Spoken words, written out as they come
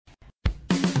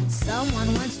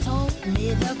Someone once told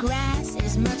me the grass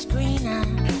is much greener.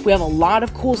 We have a lot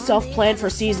of cool stuff planned for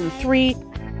season 3.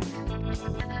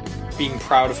 Being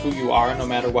proud of who you are no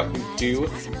matter what you do.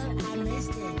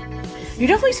 You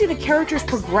definitely see the characters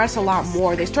progress a lot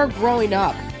more. They start growing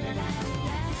up.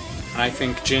 I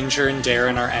think Ginger and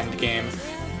Darren are endgame.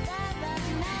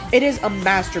 It is a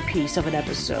masterpiece of an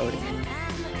episode.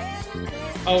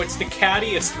 Oh, it's the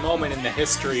cattiest moment in the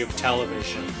history of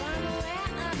television.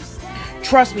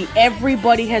 Trust me,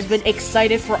 everybody has been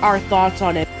excited for our thoughts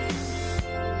on it.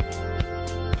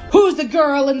 Who's the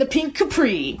girl in the pink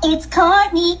capri? It's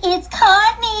Courtney! It's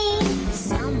Courtney!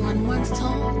 Someone once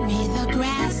told me the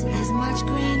grass is much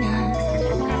greener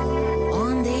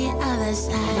on the other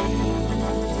side.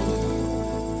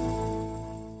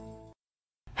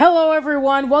 Hello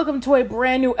everyone, welcome to a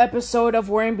brand new episode of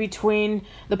We're In Between,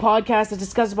 the podcast that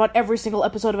discusses about every single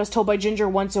episode of As Told by Ginger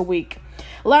once a week.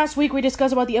 Last week we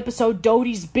discussed about the episode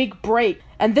Dodie's Big Break,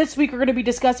 and this week we're going to be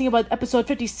discussing about episode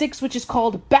 56, which is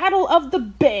called Battle of the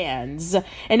Bands.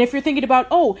 And if you're thinking about,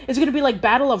 oh, is it going to be like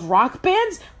Battle of Rock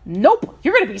Bands? Nope,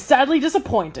 you're going to be sadly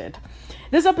disappointed.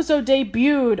 This episode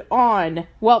debuted on,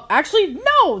 well, actually,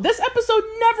 no, this episode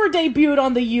never debuted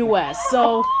on the US,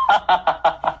 so,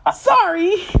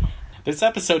 sorry. This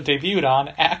episode debuted on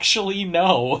Actually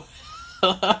No.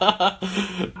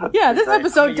 Yeah, this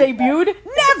episode debuted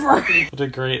never. What a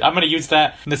great, I'm going to use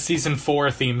that in the season 4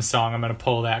 theme song. I'm going to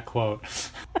pull that quote.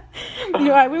 You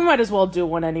know, we might as well do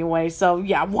one anyway, so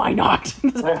yeah, why not?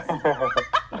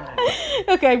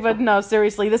 Okay, but no,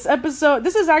 seriously, this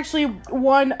is actually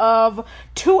one of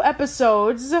 2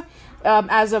 episodes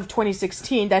as of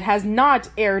 2016 that has not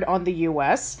aired on the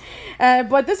US.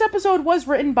 But this episode was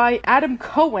written by Adam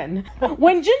Cohen.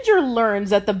 When Ginger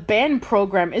learns that the band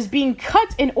program is being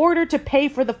cut in order to pay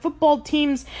for the football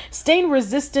team's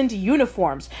stain-resistant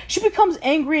uniforms, she becomes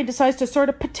angry and decides to start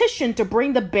a petition to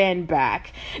bring the band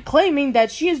back, claiming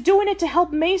that she is doing it to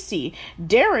help Macy.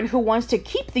 Darren, who wants to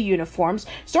keep the uniforms,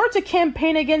 starts a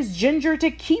campaign against Ginger to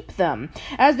keep them.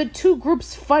 As the two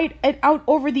groups fight it out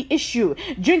over the issue,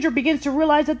 Ginger begins to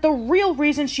realize that the real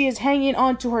reason she is hanging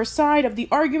on to her side of the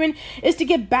argument is to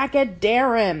get back at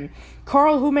Darren.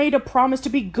 Carl, who made a promise to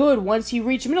be good once he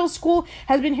reached middle school,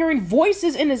 has been hearing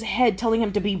voices in his head telling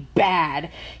him to be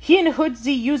bad. He and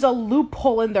Hoodsey use a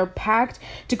loophole in their pact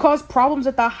to cause problems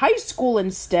at the high school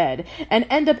instead, and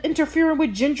end up interfering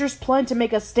with Ginger's plan to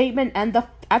make a statement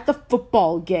at the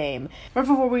football game. But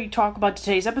before we talk about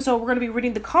today's episode, we're going to be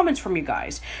reading the comments from you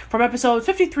guys, from episode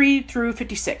 53 through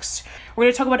 56. We're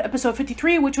going to talk about episode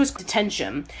 53, which was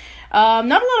detention. Not a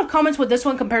lot of comments with this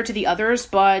one compared to the others,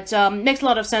 but makes a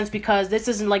lot of sense because this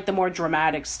isn't like the more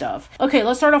dramatic stuff. Okay,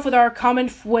 let's start off with our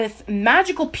comment with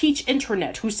Magical Peach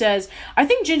Internet, who says, I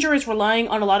think Ginger is relying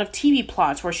on a lot of TV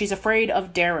plots where she's afraid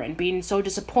of Darren, being so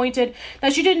disappointed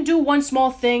that she didn't do one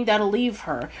small thing that'll leave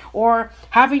her, or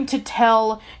having to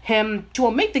tell him she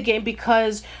won't make the game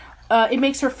because it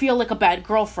makes her feel like a bad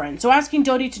girlfriend. So asking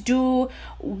Dodie to do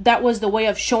that was the way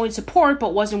of showing support,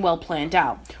 but wasn't well planned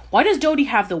out. Why does Dodie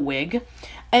have the wig?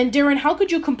 And Darren, how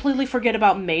could you completely forget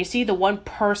about Macy, the one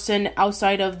person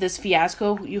outside of this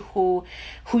fiasco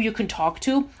who you can talk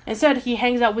to? Instead, he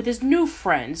hangs out with his new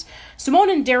friends. Simone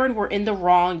and Darren were in the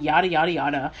wrong, yada yada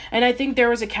yada. And I think there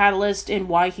was a catalyst in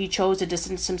why he chose to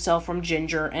distance himself from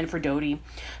Ginger and for Dodie.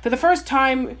 For the first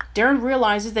time, Darren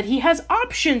realizes that he has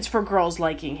options for girls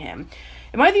liking him.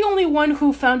 Am I the only one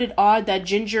who found it odd that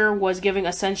Ginger was giving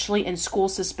essentially in school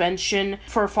suspension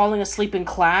for falling asleep in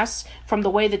class? From the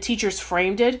way the teachers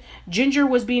framed it, Ginger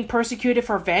was being persecuted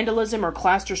for vandalism or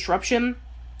class disruption.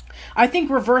 I think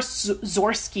Reverse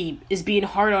Zorsky is being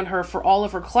hard on her for all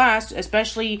of her class,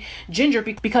 especially Ginger,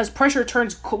 because pressure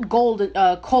turns coal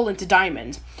into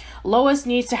diamond. Lois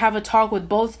needs to have a talk with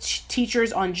both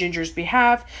teachers on Ginger's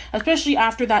behalf, especially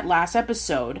after that last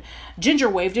episode. Ginger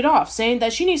waved it off, saying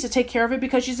that she needs to take care of it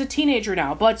because she's a teenager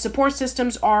now, but support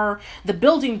systems are the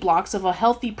building blocks of a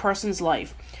healthy person's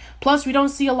life. Plus, we don't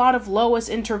see a lot of Lois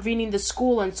intervening the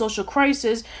school and social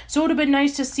crisis, so it would have been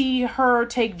nice to see her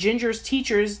take Ginger's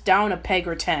teachers down a peg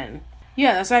or 10.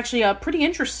 Yeah, that's actually a pretty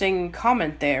interesting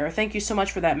comment there. Thank you so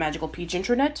much for that, Magical Peach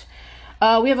Internet.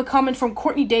 We have a comment from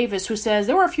Courtney Davis who says,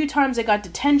 there were a few times I got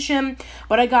detention,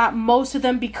 but I got most of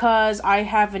them because I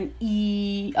have an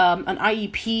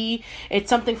IEP.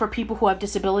 It's something for people who have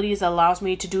disabilities that allows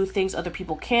me to do things other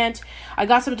people can't. I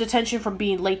got some detention from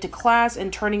being late to class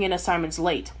and turning in assignments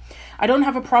late. I don't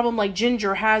have a problem like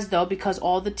Ginger has, though, because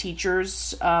all the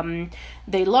teachers,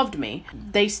 they loved me.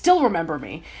 They still remember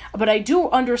me. But I do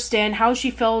understand how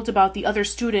she felt about the other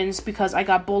students because I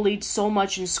got bullied so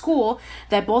much in school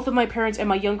that both of my parents and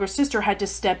my younger sister had to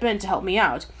step in to help me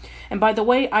out. And by the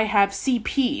way, I have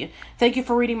CP. Thank you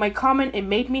for reading my comment. It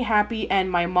made me happy,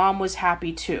 and my mom was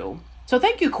happy too. So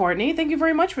thank you, Courtney. Thank you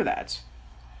very much for that.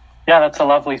 Yeah, that's a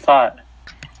lovely thought.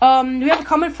 We have a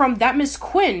comment from that Miss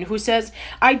Quinn who says,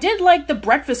 I did like the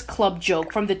Breakfast Club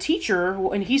joke from the teacher,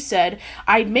 and he said,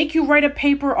 I'd make you write a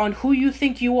paper on who you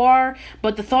think you are,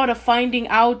 but the thought of finding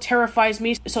out terrifies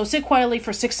me, so sit quietly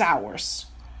for 6 hours.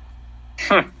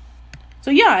 So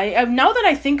yeah, now that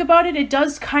I think about it, it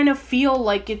does kind of feel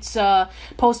like it's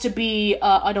supposed to be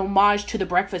an homage to the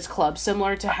Breakfast Club,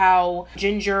 similar to how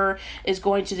Ginger is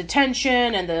going to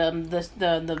detention and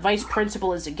the vice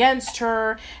principal is against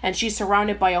her, and she's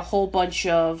surrounded by a whole bunch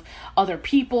of other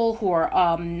people who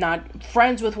are not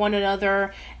friends with one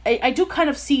another. I do kind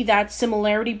of see that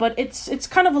similarity, but it's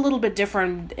kind of a little bit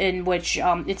different in which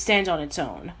it stands on its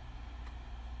own.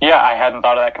 Yeah, I hadn't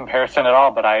thought of that comparison at all,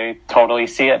 but I totally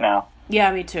see it now.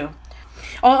 Yeah, me too.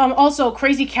 Also,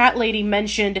 Crazy Cat Lady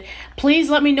mentioned, please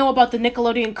let me know about the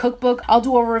Nickelodeon cookbook. I'll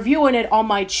do a review on it on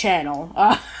my channel.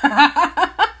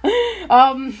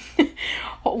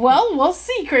 Well, we'll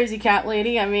see, Crazy Cat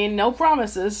Lady. I mean, no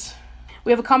promises.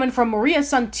 We have a comment from Maria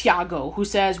Santiago, who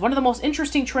says, one of the most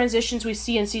interesting transitions we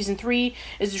see in Season 3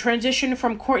 is the transition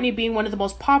from Courtney being one of the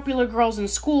most popular girls in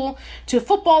school to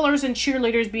footballers and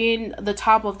cheerleaders being the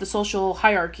top of the social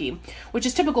hierarchy, which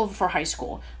is typical for high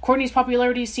school. Courtney's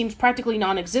popularity seems practically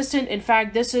non-existent. In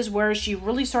fact, this is where she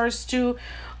really starts to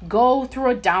go through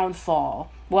a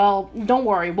downfall. Well, don't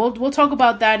worry. We'll talk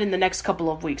about that in the next couple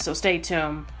of weeks, so stay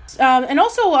tuned. And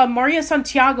also, Maria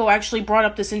Santiago actually brought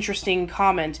up this interesting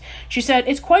comment. She said,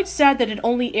 it's quite sad that it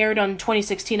only aired on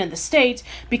 2016 in the States,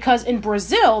 because in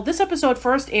Brazil, this episode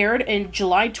first aired in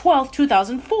July 12th,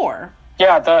 2004.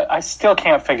 Yeah, I still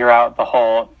can't figure out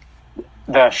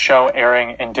the show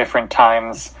airing in different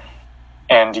times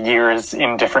and years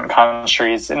in different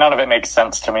countries. None of it makes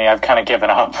sense to me. I've kind of given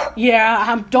up.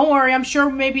 Yeah, don't worry. I'm sure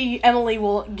maybe Emily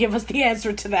will give us the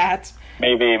answer to that.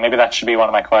 Maybe that should be one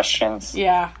of my questions.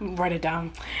 Yeah, write it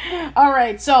down. All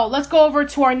right, so let's go over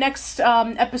to our next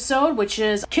episode, which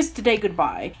is Kiss Today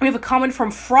Goodbye. We have a comment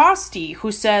from Frosty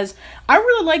who says, I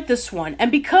really like this one,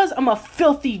 and because I'm a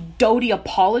filthy Dodie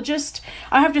apologist,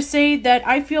 I have to say that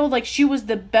I feel like she did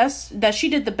the best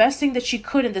thing that she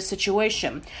could in this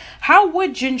situation. How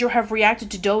would Ginger have reacted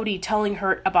to Dodie telling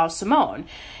her about Simone?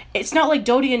 It's not like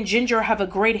Dodie and Ginger have a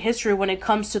great history when it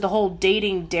comes to the whole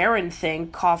dating Darren thing,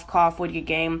 cough, cough, Woody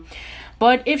game.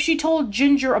 But if she told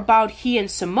Ginger about he and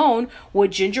Simone,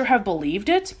 would Ginger have believed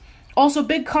it? Also,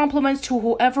 big compliments to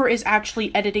whoever is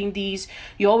actually editing these.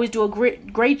 You always do a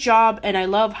great job, and I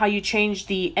love how you change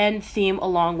the end theme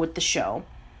along with the show.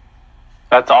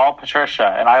 That's all Patricia,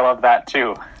 and I love that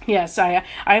too. Yes, I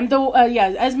am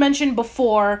as mentioned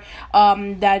before,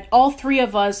 that all three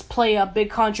of us play a big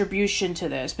contribution to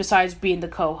this, besides being the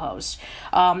co-host.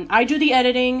 I do the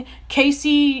editing,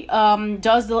 Casey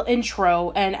does the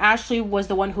intro, and Ashley was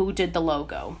the one who did the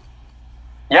logo.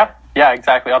 Yep, yeah,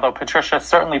 exactly. Although Patricia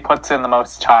certainly puts in the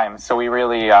most time, so we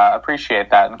really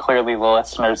appreciate that, and clearly the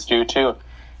listeners do too.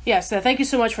 Yes, thank you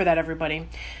so much for that, everybody.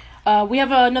 We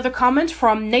have another comment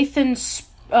from Nathan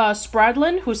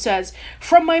Spradlin, who says,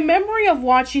 from my memory of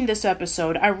watching this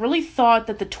episode, I really thought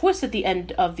that the twist at the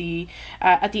end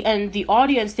the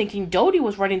audience thinking Dodie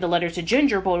was writing the letter to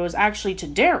Ginger, but it was actually to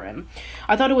Darren.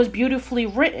 I thought it was beautifully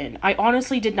written. I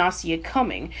honestly did not see it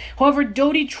coming. However,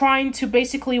 Dodie trying to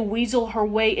basically weasel her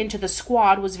way into the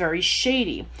squad was very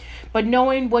shady. But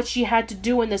knowing what she had to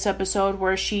do in this episode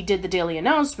where she did the daily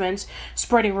announcements,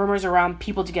 spreading rumors around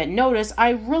people to get noticed, I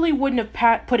really wouldn't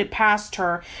have put it past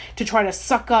her to try to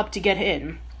suck up to get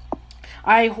in.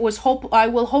 I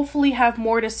will hopefully have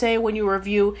more to say when you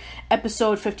review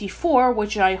episode 54,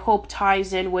 which I hope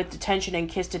ties in with Detention and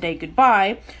Kiss Today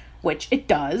Goodbye, which it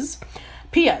does.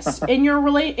 P.S. In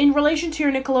relation to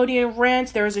your Nickelodeon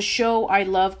rant, there is a show I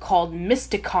love called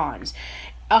Mysticons.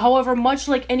 However, much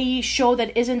like any show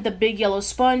that isn't the Big Yellow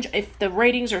Sponge, if the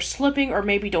ratings are slipping or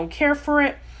maybe don't care for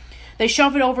it, they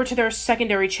shove it over to their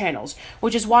secondary channels,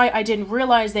 which is why I didn't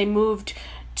realize they moved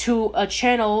to a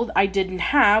channel I didn't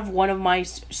have one of my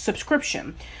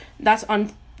subscription. That's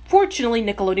unfortunately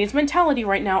Nickelodeon's mentality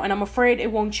right now, and I'm afraid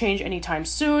it won't change anytime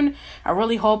soon. I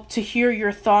really hope to hear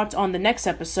your thoughts on the next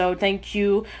episode. Thank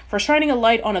you for shining a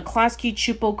light on a Klasky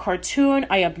Chupo cartoon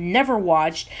I have never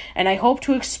watched, and I hope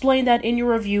to explain that in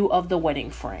your review of The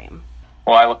Wedding Frame.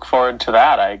 Well, I look forward to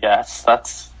that, I guess.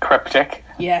 That's cryptic.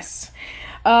 Yes.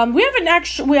 We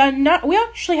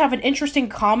actually have an interesting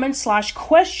comment /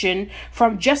 question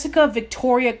from Jessica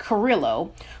Victoria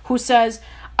Carrillo, who says,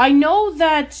 I know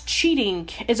that cheating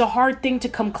is a hard thing to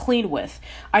come clean with.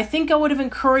 I think I would have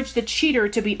encouraged the cheater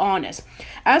to be honest.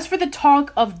 As for the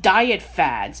talk of diet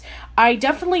fads, I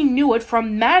definitely knew it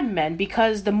from Mad Men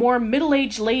because the more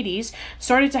middle-aged ladies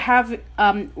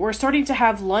were starting to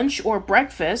have lunch or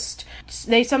breakfast.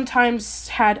 They sometimes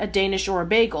had a Danish or a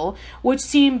bagel,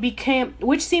 which become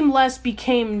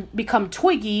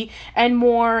twiggy and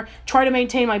more try to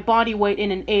maintain my body weight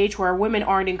in an age where women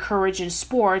aren't encouraged in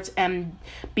sports and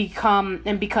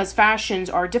because fashions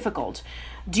are difficult.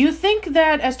 Do you think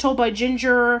that, as told by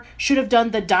Ginger, should have done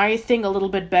the diet thing a little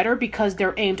bit better because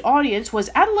their aimed audience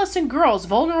was adolescent girls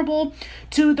vulnerable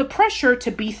to the pressure to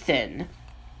be thin?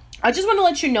 I just want to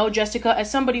let you know, Jessica,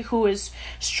 as somebody who has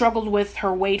struggled with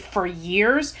her weight for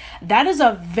years, that is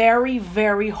a very,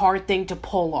 very hard thing to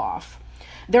pull off.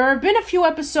 There have been a few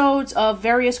episodes of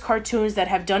various cartoons that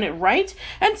have done it right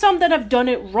and some that have done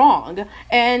it wrong.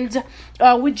 And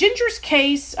with Ginger's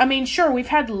case, I mean, sure, we've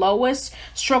had Lois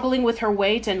struggling with her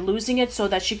weight and losing it so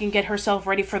that she can get herself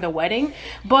ready for the wedding.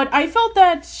 But I felt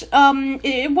that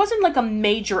it wasn't like a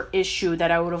major issue that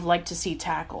I would have liked to see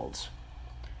tackled.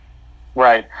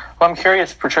 Right. Well, I'm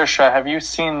curious, Patricia, have you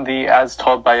seen the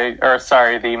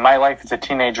My Life as a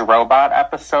Teenage Robot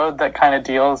episode that kind of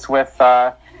deals with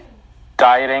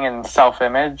dieting and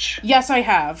self-image? Yes, I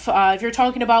have. If you're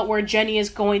talking about where Jenny is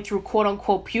going through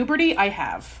quote-unquote puberty, I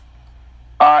have.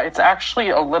 It's actually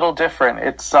a little different.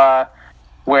 It's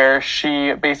where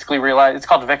she basically realized, it's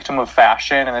called Victim of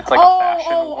Fashion, and it's like a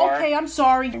fashion war. Okay, I'm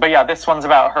sorry. But yeah, this one's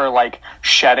about her like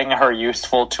shedding her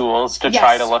useful tools to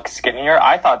try to look skinnier.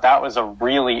 I thought that was a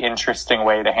really interesting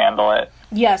way to handle it.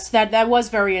 Yes, that was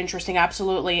very interesting,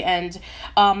 absolutely. And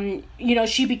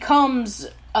she becomes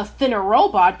a thinner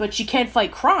robot, but she can't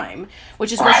fight crime,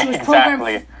 which is what she was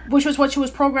programmed. Which was what she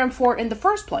was programmed for in the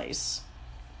first place.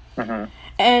 Mm-hmm.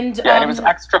 And and it was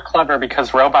extra clever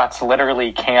because robots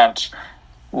literally can't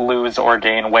lose or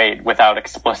gain weight without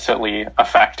explicitly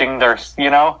affecting their, you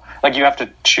have to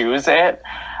choose it.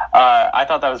 I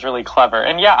thought that was really clever.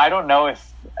 And yeah, I don't know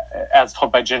if, as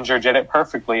told by Ginger, did it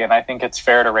perfectly, and I think it's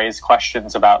fair to raise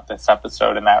questions about this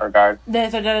episode in that regard.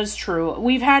 That is true.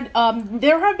 We've had,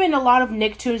 there have been a lot of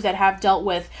Nicktoons that have dealt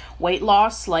with weight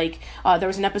loss, like, there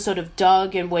was an episode of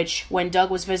Doug in which, when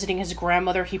Doug was visiting his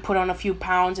grandmother, he put on a few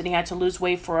pounds and he had to lose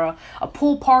weight for a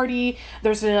pool party.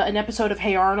 There's an episode of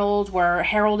Hey Arnold where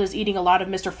Harold is eating a lot of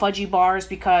Mr. Fudgy bars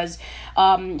because,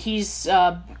 there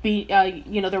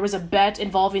was a bet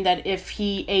involving that if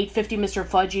he ate 50 Mr.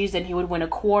 Fudgies, then he would win a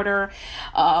quarter.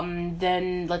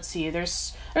 Then let's see,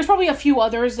 there's probably a few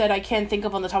others that I can't think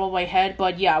of on the top of my head,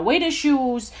 but yeah, weight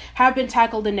issues have been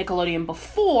tackled in Nickelodeon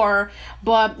before.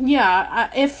 But yeah,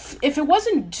 if it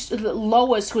wasn't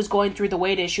Lois who was going through the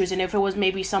weight issues, and if it was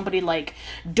maybe somebody like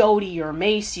Dodie or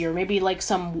Macy, or maybe like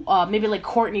maybe like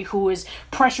Courtney, who is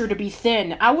pressured to be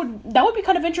thin, that would be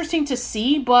kind of interesting to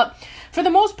see. But for the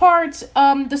most part,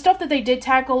 the stuff that they did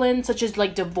tackle in, such as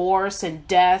like divorce and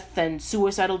death and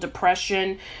suicidal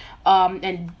depression,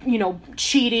 and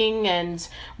cheating and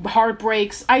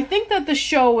heartbreaks, I think that the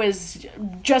show is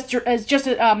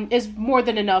is more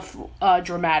than enough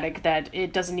dramatic that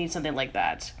it doesn't need something like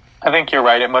that. I think you're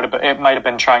right. It might have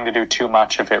been trying to do too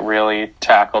much if it really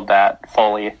tackled that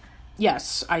fully.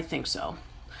 Yes, I think so.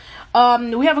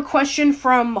 We have a question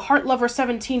from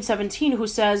HeartLover1717 who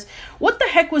says, what the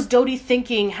heck was Dodie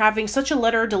thinking having such a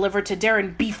letter delivered to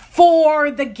Darren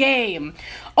before the game?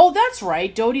 Oh, that's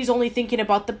right. Dodie's only thinking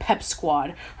about the pep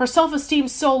squad. Her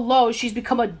self-esteem's so low, she's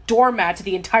become a doormat to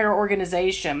the entire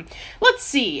organization. Let's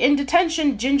see. In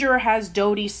detention, Ginger has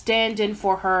Dodie stand in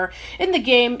for her in the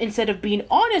game instead of being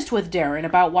honest with Darren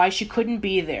about why she couldn't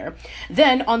be there.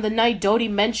 Then, on the night Dodie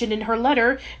mentioned in her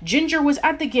letter, Ginger was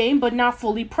at the game but not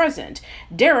fully present.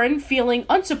 Darren, feeling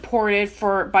unsupported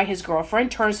by his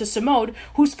girlfriend, turns to Simone,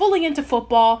 who's fully into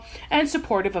football and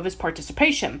supportive of his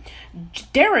participation.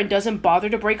 Darren doesn't bother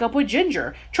to break up with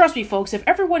Ginger. Trust me, folks, if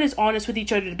everyone is honest with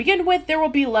each other to begin with, there will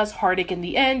be less heartache in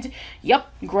the end.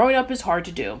 Yep, growing up is hard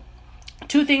to do.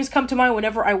 Two things come to mind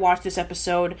whenever I watch this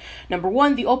episode. Number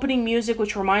one, the opening music,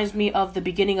 which reminds me of the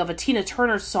beginning of a Tina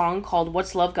Turner song called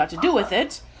What's Love Got to Do With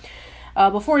It,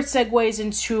 before it segues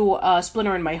into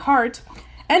Splinter in My Heart.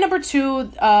 And number two,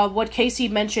 what Casey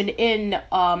mentioned in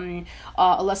A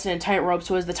Lesson in Tightropes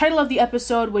was the title of the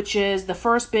episode, which is the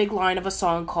first big line of a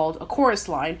song called, a chorus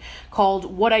line, called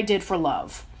What I Did for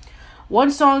Love.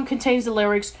 One song contains the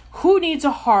lyrics, who needs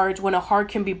a heart when a heart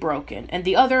can be broken? And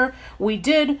the other, we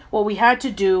did what we had to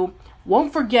do,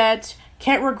 won't forget,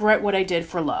 can't regret what I did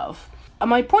for love.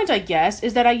 my point, I guess,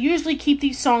 is that I usually keep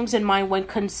these songs in mind when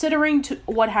considering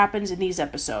what happens in these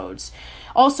episodes.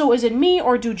 Also, is it me,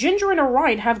 or do Ginger and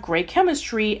Orion have great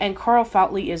chemistry, and Carl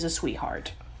Foutley is a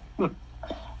sweetheart?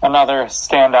 Another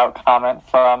standout comment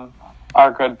from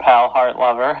our good pal, Heart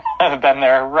Lover. I've been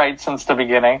there right since the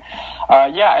beginning.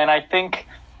 Yeah, and I think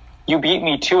you beat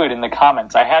me to it in the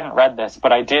comments. I hadn't read this,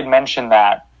 but I did mention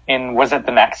that was it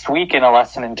the next week in A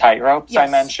Lesson in Tightropes? Yes. I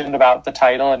mentioned about the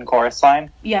title and chorus line.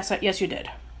 Yes, you did.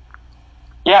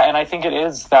 Yeah, and I think it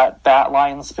is that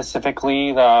line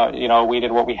specifically, we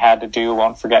did what we had to do,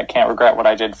 won't forget, can't regret what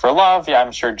I did for love. Yeah,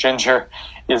 I'm sure Ginger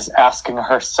is asking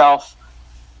herself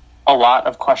a lot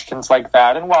of questions like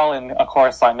that. And while in a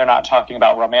chorus line, they're not talking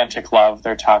about romantic love,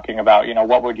 they're talking about,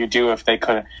 what would you do if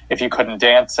you couldn't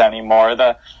dance anymore?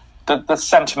 The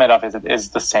sentiment of it is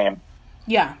the same.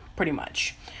 Yeah, pretty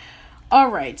much. All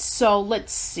right, so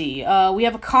let's see. We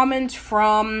have a comment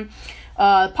from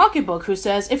Pocketbook, who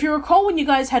says, if you recall when you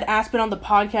guys had Aspen on the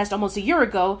podcast almost a year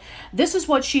ago, this is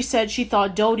what she said she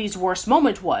thought Dodie's worst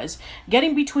moment was: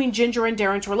 getting between Ginger and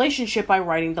Darren's relationship by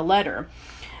writing the letter.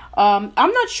 I'm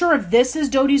not sure if this is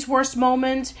Dodie's worst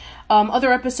moment.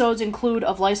 Other episodes include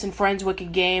Of Lice and Friends,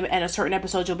 Wicked Game, and a certain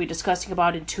episode you'll be discussing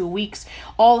about in 2 weeks,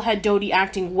 all had Dodie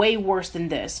acting way worse than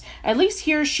this. At least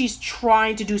here she's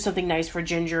trying to do something nice for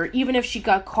Ginger, even if she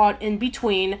got caught in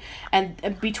between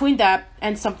that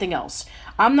and something else.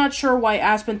 I'm not sure why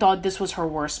Aspen thought this was her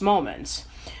worst moment.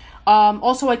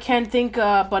 Also, I can't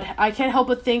help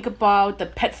but think about the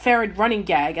pet ferret running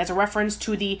gag as a reference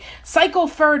to the Psycho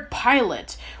Ferret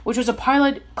pilot, which was a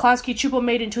pilot Klasky Csupo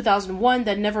made in 2001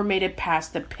 that never made it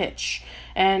past the pitch.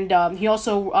 And he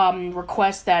also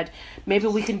requests that maybe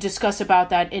we can discuss about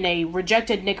that in a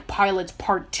Rejected Nick Pilots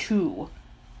Part 2.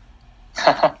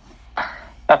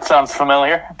 That sounds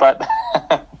familiar, but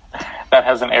that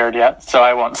hasn't aired yet, so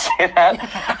I won't say that.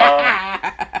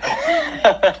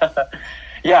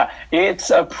 Yeah, it's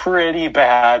a pretty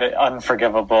bad,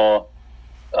 unforgivable...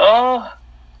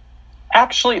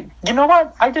 Actually, you know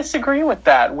what? I disagree with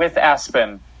that, with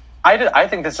Aspen. I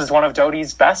think this is one of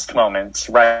Dodie's best moments,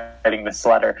 writing this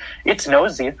letter. It's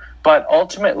nosy, but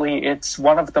ultimately it's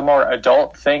one of the more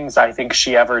adult things I think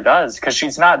she ever does, because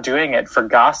she's not doing it for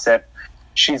gossip.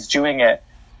 She's doing it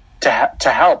to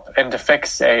help and to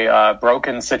fix a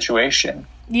broken situation.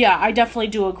 Yeah, I definitely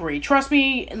do agree. Trust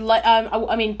me,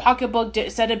 Pocketbook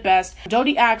said it best.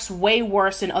 Dodie acts way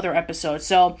worse in other episodes.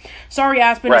 So, sorry,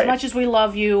 Aspen, right. As much as we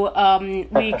love you,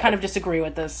 we kind of disagree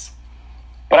with this.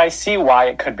 But I see why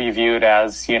it could be viewed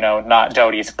as, not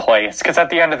Dodie's place. Because at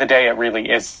the end of the day, it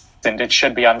really isn't. It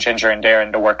should be on Ginger and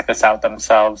Darren to work this out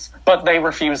themselves. But they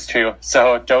refuse to.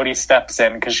 So Dodie steps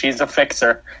in because she's a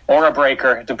fixer or a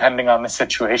breaker, depending on the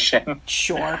situation.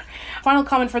 Sure. Final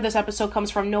comment for this episode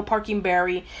comes from No Parking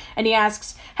Barry, and he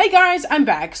asks, "Hey guys, I'm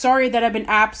back. Sorry that I've been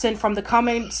absent from the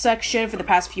comment section for the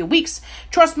past few weeks.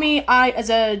 Trust me, I,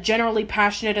 as a generally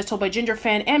passionate As Told by Ginger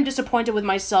fan, am disappointed with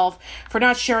myself for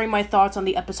not sharing my thoughts on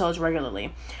the episodes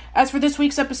regularly. As for this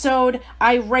week's episode,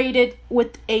 I rate it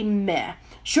with a meh.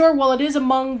 Sure, while it is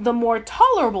among the more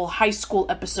tolerable high school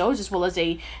episodes, as well as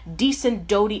a decent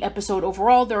Dodie episode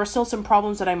overall, there are still some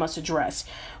problems that I must address.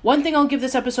 One thing I'll give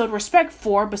this episode respect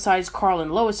for, besides Carl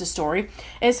and Lois' story,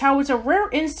 is how it's a rare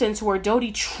instance where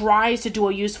Dodie tries to do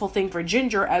a useful thing for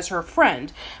Ginger as her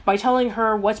friend, by telling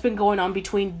her what's been going on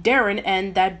between Darren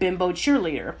and that bimbo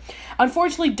cheerleader.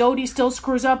 Unfortunately, Dodie still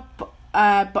screws up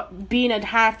being a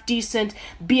half-decent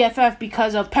BFF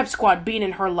because of Pep Squad being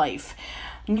in her life.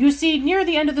 You see, near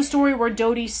the end of the story where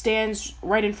Dodie stands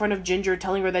right in front of Ginger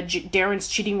telling her that Darren's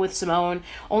cheating with Simone,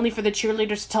 only for the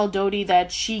cheerleaders to tell Dodie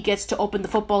that she gets to open the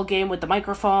football game with the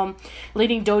microphone,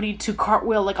 leading Dodie to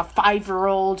cartwheel like a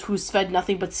 5-year-old who's fed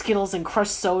nothing but Skittles and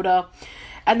crushed soda.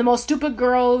 And the most stupid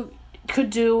girl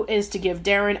could do is to give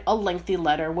Darren a lengthy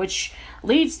letter, which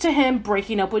leads to him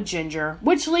breaking up with Ginger,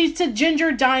 which leads to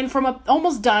Ginger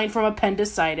almost dying from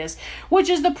appendicitis, which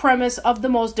is the premise of the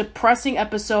most depressing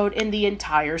episode in the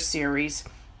entire series.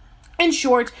 In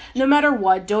short, no matter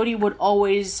what, Dodie would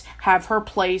always have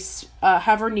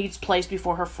her needs placed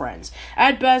before her friends.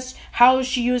 At best, how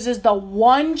she uses the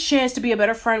one chance to be a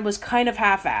better friend was kind of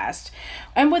half-assed.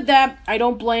 And with that, I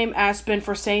don't blame Aspen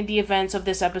for saying the events of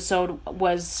this episode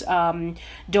was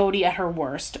Dodie at her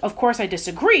worst. Of course, I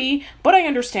disagree, but I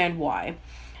understand why.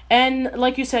 And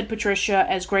like you said, Patricia,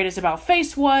 as great as About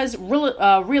Face was,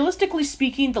 realistically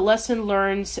speaking, the lesson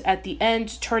learned at the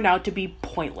end turned out to be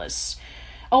pointless.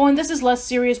 Oh, and this is less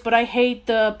serious, but I hate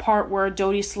the part where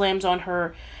Dodie slams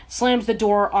the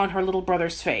door on her little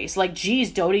brother's face. Like,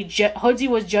 geez, Dodie, Hoodsy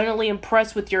was generally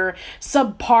impressed with your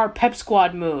subpar Pep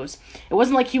Squad moves. It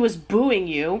wasn't like he was booing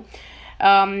you.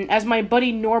 As my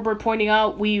buddy Norbert pointing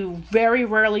out, we very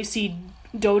rarely see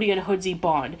Dodie and Hoodsey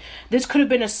bond. This could have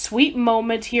been a sweet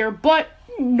moment here, but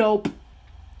nope.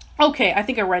 Okay, I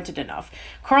think I ranted enough.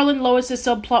 Carl and Lois's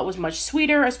subplot was much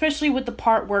sweeter, especially with the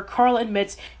part where Carl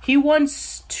admits he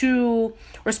wants to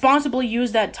responsibly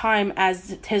use that time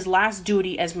as his last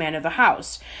duty as man of the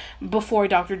house, before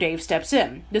Dr. Dave steps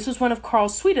in. This was one of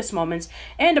Carl's sweetest moments,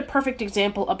 and a perfect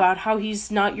example about how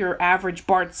he's not your average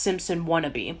Bart Simpson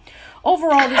wannabe.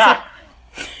 Overall,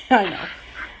 I know.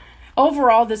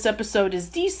 Overall, this episode is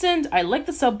decent. I like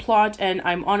the subplot, and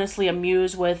I'm honestly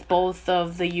amused with both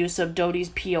of the use of Dodie's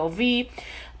POV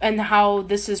and how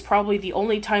this is probably the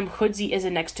only time Hoodsey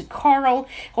isn't next to Carl.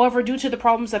 However, due to the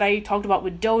problems that I talked about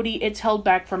with Dodie, it's held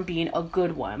back from being a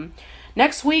good one.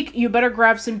 Next week, you better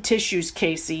grab some tissues,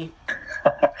 Casey.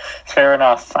 Fair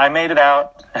enough. I made it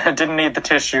out. I didn't need the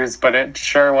tissues, but it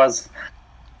sure was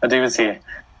a doozy.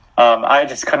 I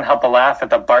just couldn't help but laugh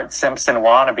at the Bart Simpson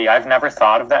wannabe. I've never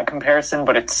thought of that comparison,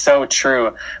 but it's so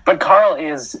true. But Carl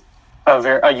is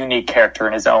a unique character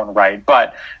in his own right.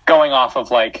 But going off of,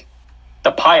 like,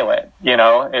 the pilot, you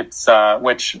know, it's,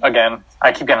 which, again,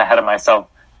 I keep getting ahead of myself.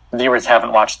 Viewers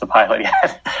haven't watched the pilot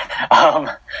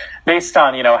yet. Based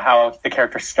on, you know, how the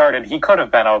character started, he could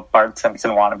have been a Bart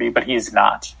Simpson wannabe, but he's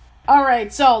not.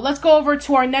 Alright, so let's go over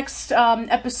to our next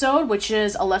episode, which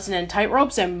is A Lesson in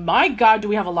Tightropes, and my god, do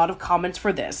we have a lot of comments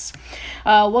for this.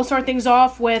 We'll start things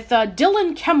off with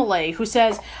Dylan Kemele, who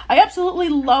says, I absolutely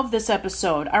love this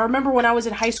episode. I remember when I was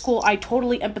in high school, I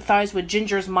totally empathized with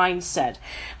Ginger's mindset.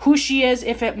 Who she is,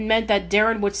 if it meant that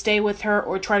Darren would stay with her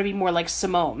or try to be more like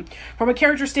Simone. From a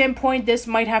character standpoint, this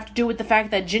might have to do with the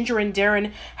fact that Ginger and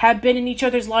Darren have been in each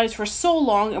other's lives for so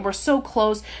long and were so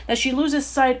close that she loses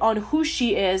sight on who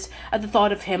she is at the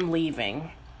thought of him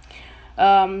leaving.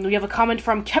 We have a comment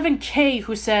from Kevin K,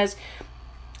 who says,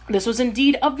 this was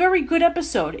indeed a very good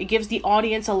episode. It gives the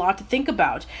audience a lot to think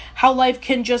about. How life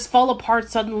can just fall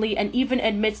apart suddenly, and even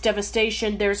amidst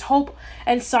devastation, there's hope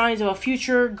and signs of a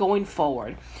future going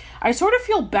forward. I sort of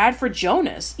feel bad for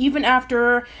Jonas. Even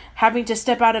after having to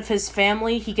step out of his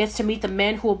family, he gets to meet the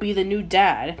man who will be the new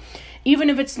dad. Even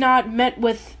if it's not met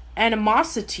with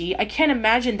animosity, I can't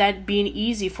imagine that being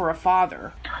easy for a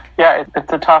father. Yeah,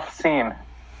 it's a tough scene.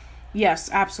 Yes,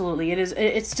 absolutely. It is.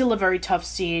 It's still a very tough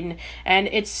scene, and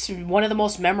it's one of the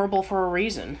most memorable for a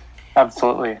reason.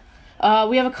 Absolutely.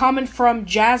 We have a comment from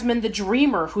Jasmine the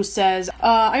Dreamer, who says,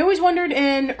 I always wondered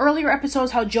in earlier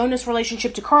episodes how Jonas'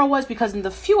 relationship to Carl was, because in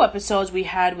the few episodes we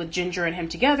had with Ginger and him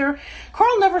together,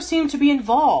 Carl never seemed to be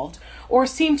involved, or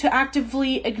seemed to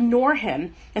actively ignore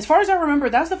him. As far as I remember,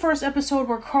 that's the first episode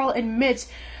where Carl admits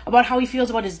about how he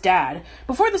feels about his dad.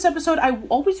 Before this episode, I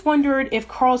always wondered if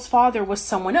Carl's father was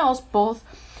someone else,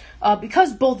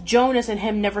 because both Jonas and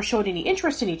him never showed any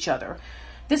interest in each other.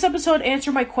 This episode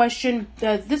answered my question.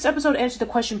 This episode answered the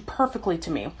question perfectly to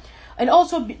me. And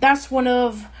also, that's one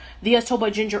of the As Told by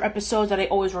Ginger episodes that I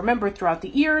always remember throughout the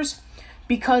years,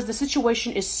 because the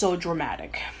situation is so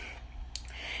dramatic.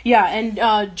 Yeah,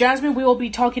 and Jasmine, we will be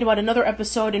talking about another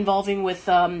episode involving with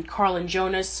Carl and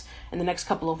Jonas in the next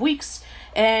couple of weeks,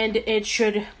 and it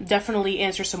should definitely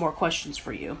answer some more questions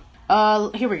for you.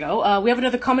 Here we go. We have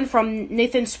another comment from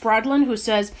Nathan Spradlin, who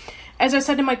says, as I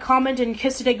said in my comment in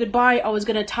Kiss Today Goodbye, I was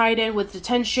going to tie it in with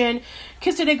Detention,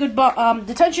 Kiss Today Goodbye,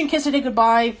 Detention, Kiss Today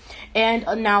Goodbye, and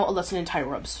now A Lesson in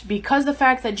Tightropes. Because the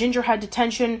fact that Ginger had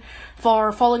detention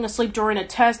for falling asleep during a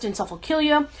test in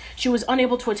Sophocleia, she was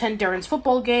unable to attend Darren's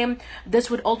football game.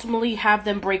 This would ultimately have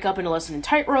them break up in A Lesson in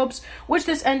Tightropes, which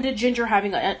this ended Ginger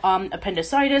having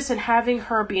appendicitis and having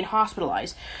her being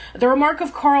hospitalized. The remark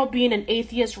of Carl being an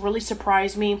atheist really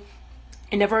surprised me.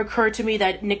 It never occurred to me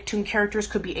that Nicktoon characters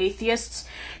could be atheists.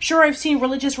 Sure, I've seen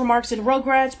religious remarks in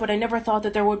Rugrats, but I never thought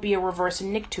that there would be a reverse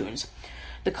in Nicktoons.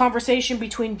 The conversation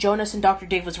between Jonas and Dr.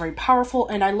 Dave was very powerful,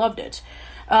 and I loved it.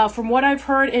 From what I've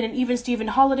heard in an Even Steven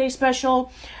holiday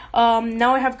special,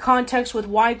 now I have context with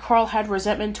why Carl had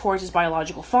resentment towards his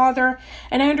biological father,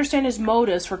 and I understand his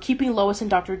motives for keeping Lois and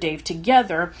Dr. Dave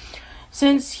together,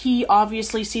 since he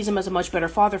obviously sees him as a much better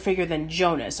father figure than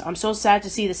Jonas. I'm so sad to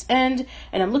see this end,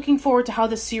 and I'm looking forward to how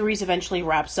this series eventually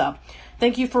wraps up.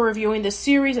 Thank you for reviewing this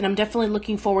series, and I'm definitely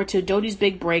looking forward to Dodie's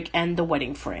big break and the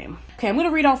wedding frame. Okay, I'm going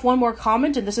to read off one more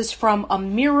comment, and this is from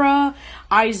Amira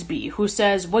Eisby, who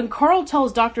says, when Carl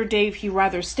tells Dr. Dave he'd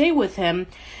rather stay with him,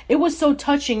 it was so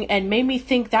touching and made me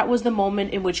think that was the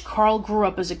moment in which Carl grew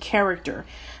up as a character.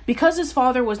 Because his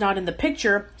father was not in the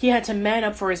picture, he had to man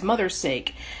up for his mother's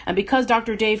sake. And because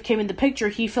Dr. Dave came in the picture,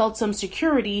 he felt some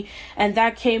security, and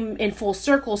that came in full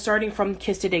circle starting from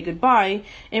Kiss Today Goodbye,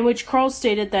 in which Carl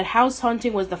stated that house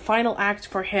hunting was the final act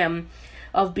for him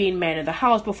of being man of the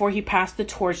house before he passed the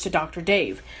torch to Dr.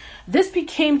 Dave. This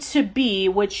became to be,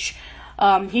 which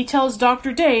he tells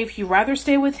Dr. Dave he'd rather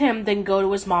stay with him than go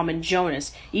to his mom and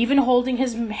Jonas, even holding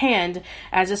his hand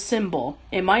as a symbol,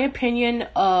 in my opinion,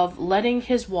 of letting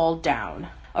his wall down.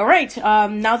 Alright,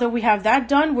 now that we have that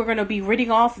done, we're going to be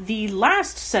reading off the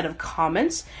last set of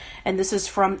comments, and this is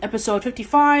from episode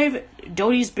 55,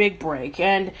 Dodie's Big Break.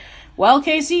 And, well,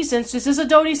 Casey, since this is a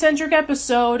Dodie-centric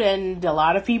episode, and a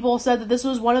lot of people said that this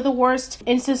was one of the worst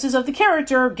instances of the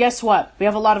character, guess what? We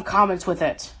have a lot of comments with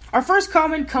it. Our first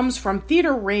comment comes from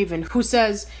Theater Raven, who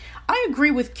says, I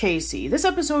agree with Casey. This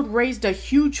episode raised a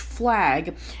huge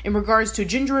flag in regards to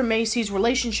Ginger and Macy's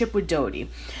relationship with Dodie,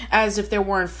 as if there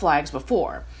weren't flags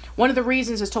before. One of the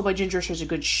reasons, as told by Ginger, such a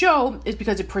good show is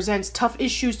because it presents tough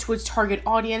issues to its target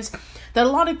audience that a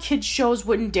lot of kids' shows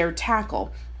wouldn't dare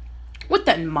tackle. With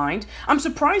that in mind, I'm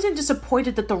surprised and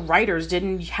disappointed that the writers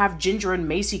didn't have Ginger and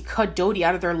Macy cut Dodie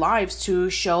out of their lives to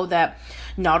show that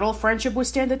not all friendship would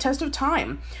stand the test of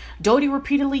time. Dodie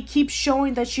repeatedly keeps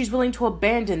showing that she's willing to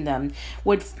abandon them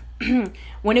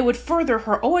when it would further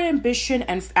her own ambition,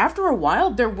 and after a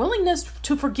while, their willingness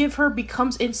to forgive her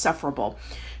becomes insufferable.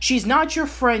 She's not your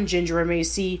friend, Ginger and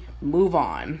Macy. Move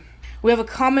on. We have a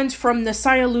comment from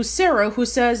Nasiah Lucero, who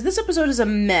says, this episode is a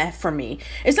meh for me.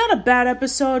 It's not a bad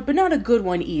episode, but not a good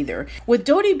one either. With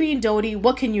Dodie being Dodie,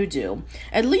 what can you do?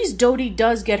 At least Dodie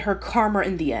does get her karma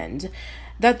in the end.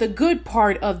 That the good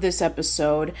part of this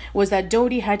episode was that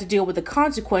Dodie had to deal with the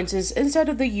consequences instead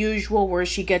of the usual where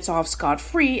she gets off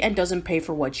scot-free and doesn't pay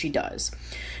for what she does.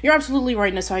 You're absolutely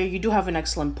right, Nasiah. You do have an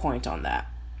excellent point on that.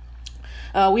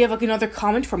 We have another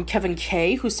comment from Kevin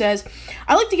K, who says,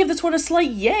 I like to give this one a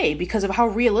slight yay because of how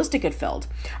realistic it felt.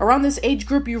 Around this age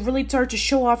group, you really start to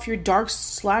show off your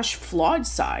dark/flawed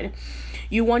side.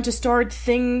 You want to start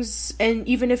things, and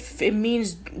even if it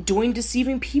means doing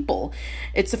deceiving people.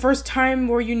 It's the first time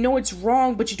where you know it's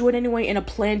wrong, but you do it anyway in a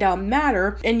planned out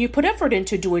manner, and you put effort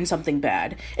into doing something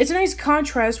bad. It's a nice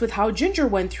contrast with how Ginger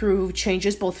went through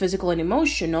changes, both physical and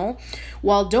emotional,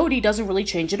 while Dodie doesn't really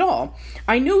change at all.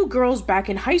 I knew girls back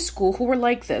in high school who were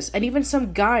like this, and even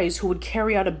some guys who would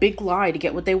carry out a big lie to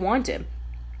get what they wanted.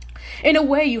 In a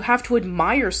way, you have to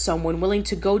admire someone willing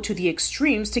to go to the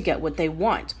extremes to get what they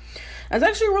want. That's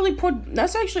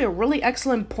actually a really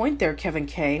excellent point there, Kevin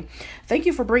K. Thank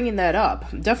you for bringing that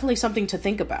up. Definitely something to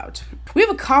think about. We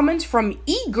have a comment from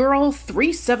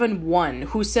eGirl371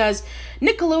 who says,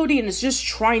 Nickelodeon is just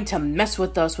trying to mess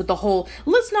with us with the whole,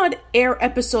 let's not air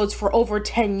episodes for over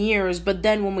 10 years, but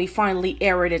then when we finally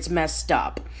air it, it's messed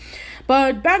up.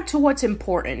 But back to what's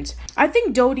important. I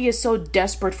think Dodie is so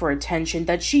desperate for attention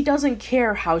that she doesn't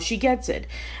care how she gets it.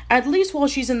 At least while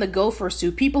she's in the gopher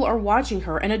suit, people are watching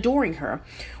her and adoring her.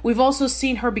 We've also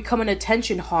seen her become an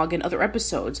attention hog in other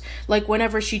episodes, like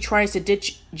whenever she tries to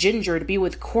ditch Ginger to be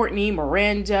with Courtney,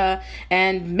 Miranda,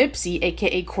 and Mipsy,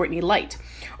 aka Courtney Light,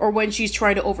 or when she's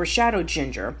trying to overshadow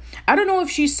Ginger. I don't know if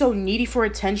she's so needy for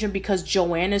attention because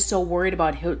Joanne is so worried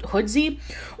about Hoodsy,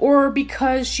 or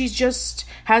because she just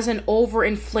has an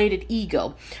overinflated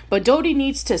ego. But Dodie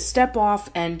needs to step off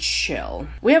and chill.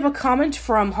 We have a comment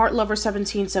from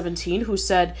HeartLover1717 who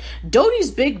said, Dodie's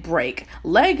big break,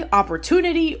 leg,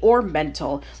 opportunity, or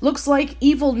mental. Looks like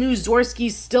evil new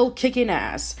Zorski's still kicking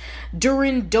ass.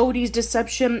 During Dodie's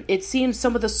deception, it seems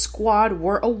some of the squad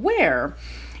were aware.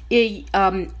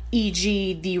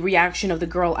 E.g. the reaction of the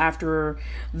girl after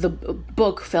the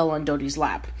book fell on Dodie's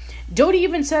lap. Dodie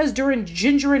even says during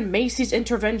Ginger and Macy's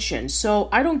intervention, so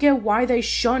I don't get why they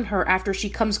shun her after she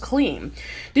comes clean.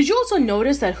 Did you also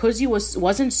notice that Hoodsy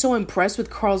wasn't so impressed with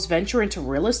Carl's venture into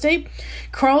real estate?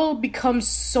 Carl becomes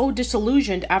so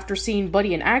disillusioned after seeing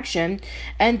Buddy in action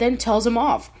and then tells him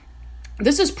off.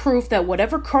 This is proof that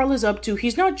whatever Carl is up to,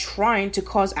 he's not trying to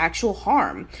cause actual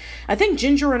harm. I think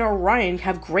Ginger and Orion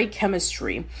have great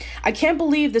chemistry. I can't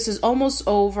believe this is almost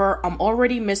over. I'm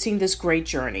already missing this great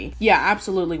journey. Yeah,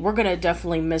 absolutely. We're going to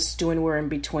definitely miss doing We're in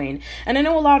Between. And I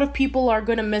know a lot of people are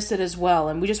going to miss it as well.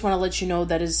 And we just want to let you know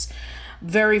that is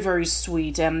very, very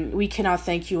sweet. And we cannot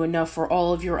thank you enough for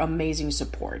all of your amazing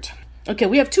support. Okay,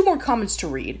 we have two more comments to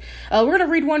read. We're going to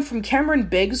read one from Cameron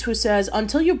Biggs, who says,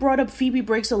 until you brought up Phoebe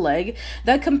breaks a leg,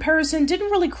 that comparison didn't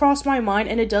really cross my mind,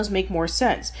 and it does make more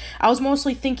sense. I was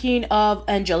mostly thinking of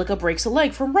Angelica breaks a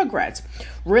leg from Rugrats.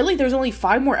 Really? There's only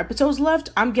 5 more episodes left?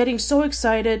 I'm getting so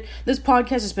excited. This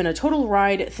podcast has been a total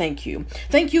ride. Thank you.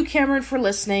 Thank you, Cameron, for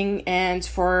listening and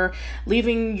for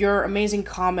leaving your amazing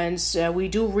comments. We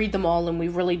do read them all, and we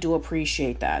really do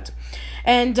appreciate that.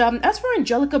 And as for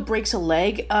Angelica breaks a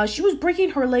leg, she was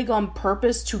breaking her leg on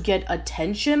purpose to get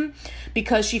attention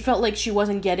because she felt like she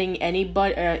wasn't getting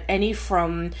any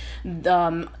from,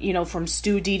 from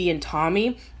Stu, Dee Dee, and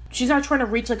Tommy. She's not trying to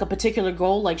reach like a particular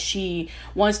goal, like she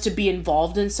wants to be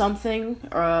involved in something.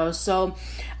 So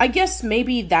I guess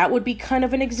maybe that would be kind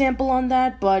of an example on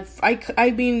that. But I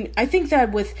think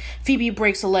that with Phoebe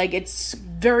breaks a leg, it's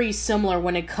very similar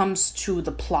when it comes to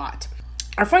the plot.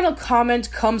 Our final comment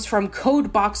comes from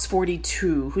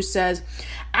Codebox42, who says,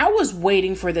 I was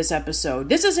waiting for this episode.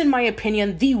 This is, in my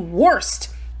opinion, the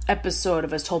worst episode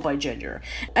of As Told by Ginger.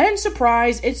 And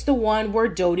surprise, it's the one where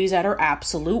Dodie's at her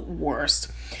absolute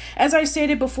worst. As I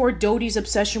stated before, Dodie's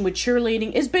obsession with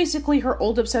cheerleading is basically her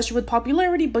old obsession with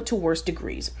popularity, but to worse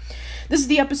degrees. This is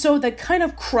the episode that kind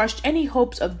of crushed any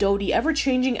hopes of Dodie ever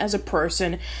changing as a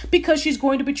person because she's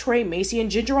going to betray Macy and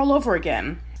Ginger all over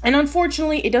again. And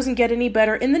unfortunately, it doesn't get any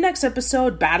better in the next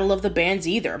episode, Battle of the Bands,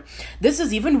 either. This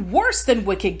is even worse than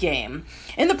Wicked Game.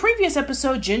 In the previous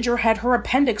episode, Ginger had her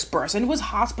appendix burst and was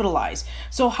hospitalized.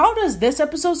 So how does this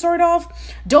episode start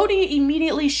off? Dodie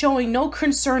immediately showing no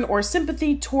concern or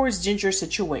sympathy towards Ginger's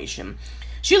situation.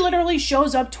 She literally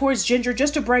shows up towards Ginger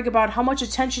just to brag about how much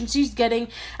attention she's getting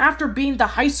after being the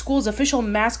high school's official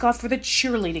mascot for the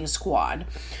cheerleading squad.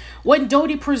 When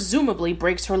Dodie presumably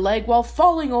breaks her leg while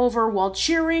falling over while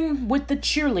cheering with the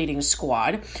cheerleading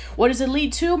squad, what does it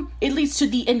lead to? It leads to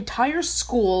the entire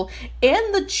school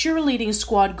and the cheerleading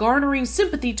squad garnering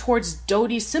sympathy towards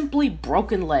Dodie's simply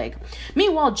broken leg.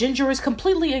 Meanwhile, Ginger is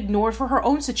completely ignored for her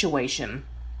own situation.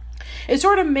 It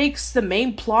sort of makes the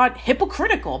main plot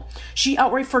hypocritical. She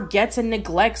outright forgets and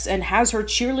neglects and has her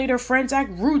cheerleader friends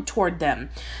act rude toward them.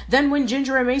 Then when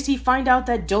Ginger and Macy find out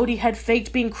that Dodie had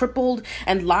faked being crippled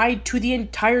and lied to the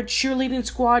entire cheerleading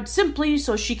squad simply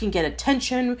so she can get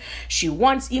attention she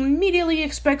wants, immediately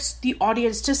expects the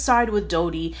audience to side with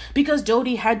Dodie because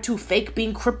Dodie had to fake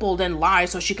being crippled and lie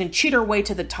so she can cheat her way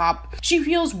to the top. She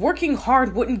feels working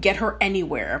hard wouldn't get her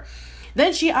anywhere.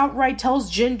 Then she outright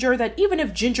tells Ginger that even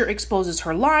if Ginger exposes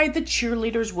her lie, the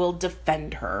cheerleaders will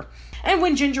defend her. And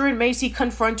when Ginger and Macy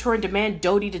confront her and demand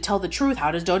Dodie to tell the truth, how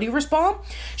does Dodie respond?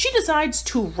 She decides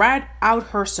to rat out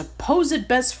her supposed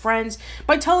best friends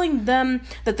by telling them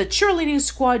that the cheerleading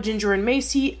squad, Ginger and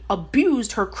Macy,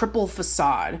 abused her crippled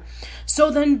facade.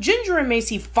 So then Ginger and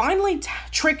Macy finally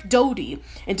trick Dodie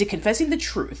into confessing the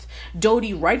truth.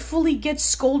 Dodie rightfully gets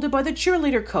scolded by the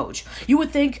cheerleader coach. You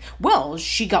would think, well,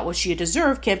 she got what she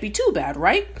deserved, can't be too bad,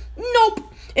 right?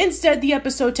 Nope. Instead, the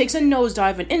episode takes a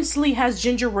nosedive and instantly has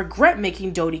Ginger regret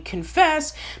making Dodie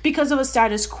confess because of a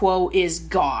status quo is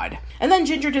God. And then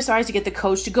Ginger decides to get the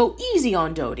coach to go easy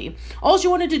on Dodie. All she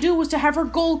wanted to do was to have her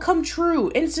goal come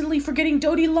true, instantly forgetting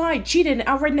Dodie lied, cheated, and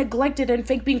outright neglected and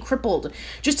fake being crippled,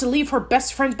 just to leave her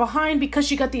best friends behind because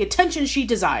she got the attention she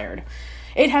desired.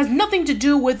 It has nothing to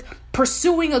do with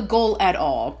pursuing a goal at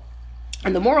all.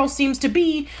 And the moral seems to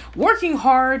be,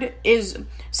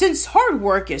 since hard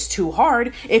work is too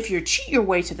hard, if you cheat your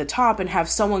way to the top and have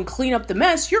someone clean up the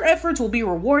mess, your efforts will be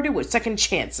rewarded with second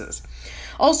chances.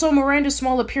 Also, Miranda's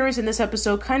small appearance in this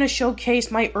episode kind of showcased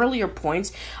my earlier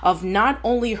points of not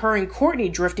only her and Courtney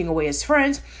drifting away as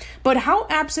friends, but how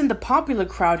absent the popular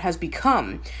crowd has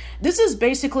become. This is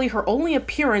basically her only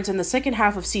appearance in the second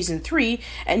half of season 3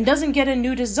 and doesn't get a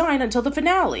new design until the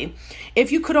finale.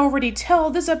 If you could already tell,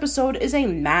 this episode is a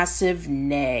massive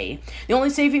nay. The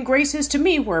only saving graces to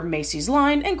me were Macy's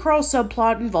line and Carl's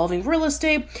subplot involving real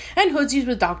estate and Hoodsies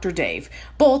with Dr. Dave.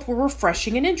 Both were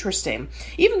refreshing and interesting,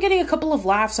 even getting a couple of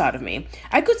laughs out of me.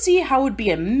 I could see how it would be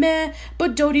a meh,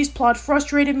 but Dodie's plot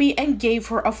frustrated me and gave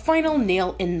her a final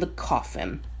nail in the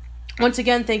coffin. Once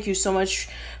again, thank you so much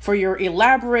for your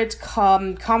elaborate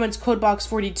comments,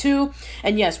 Codebox42.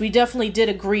 And yes, we definitely did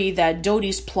agree that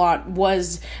Dodie's plot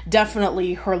was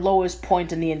definitely her lowest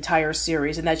point in the entire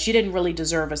series, and that she didn't really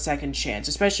deserve a second chance,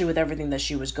 especially with everything that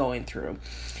she was going through.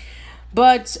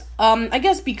 But I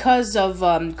guess because of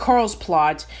Carl's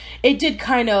plot, it did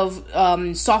kind of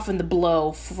soften the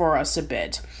blow for us a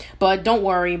bit. But don't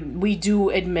worry, we do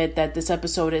admit that this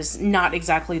episode is not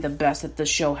exactly the best that the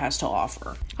show has to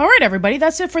offer. Alright everybody,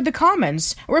 that's it for the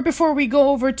comments. Right before we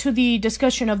go over to the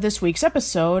discussion of this week's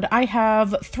episode, I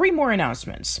have 3 more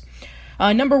announcements.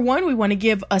 Number 1, we want to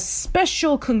give a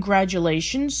special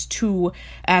congratulations to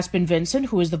Aspen Vincent,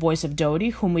 who is the voice of Dodie,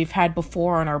 whom we've had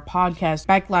before on our podcast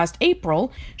back last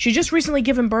April. She just recently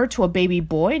given birth to a baby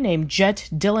boy named Jet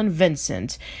Dylan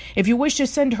Vincent. If you wish to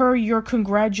send her your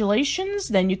congratulations,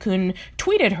 then you can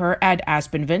tweet at her at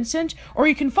Aspen Vincent, or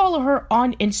you can follow her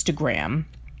on Instagram.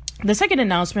 The second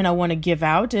announcement I want to give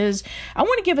out is I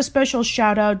want to give a special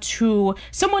shout out to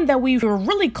someone that we were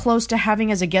really close to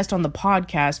having as a guest on the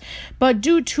podcast, but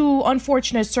due to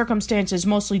unfortunate circumstances,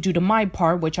 mostly due to my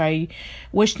part, which I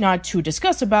wish not to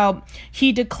discuss about,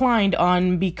 he declined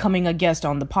on becoming a guest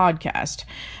on the podcast.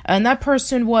 And that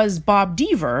person was Bob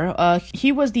Deaver.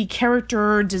 He was the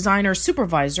character designer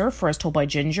supervisor for As Told by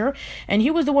Ginger, and he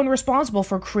was the one responsible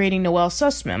for creating Noelle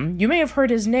Sussman. You may have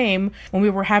heard his name when we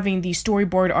were having the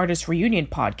Storyboard Artist Reunion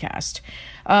podcast.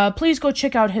 Please go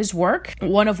check out his work,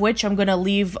 one of which I'm going to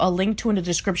leave a link to in the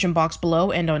description box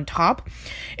below and on top.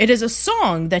 It is a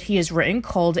song that he has written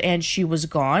called And She Was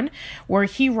Gone, where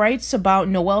he writes about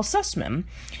Noelle Sussman.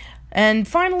 And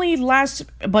finally, last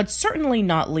but certainly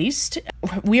not least,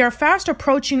 we are fast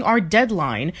approaching our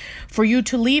deadline for you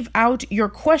to leave out your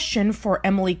question for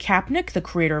Emily Kapnick, the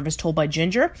creator of As Told by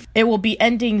Ginger. It will be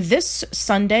ending this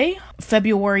Sunday,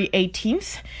 February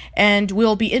 18th, and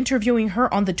we'll be interviewing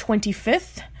her on the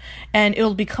 25th, and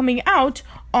it'll be coming out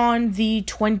on the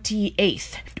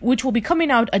 28th, which will be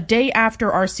coming out a day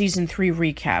after our season 3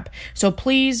 recap. So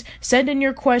please send in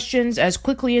your questions as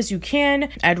quickly as you can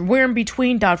at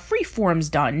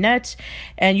whereinbetween.freeforums.net,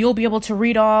 and you'll be able to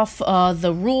read off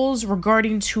the rules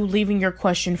regarding to leaving your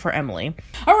question for Emily.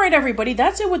 All right, everybody,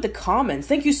 that's it with the comments.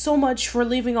 Thank you so much for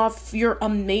leaving off your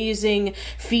amazing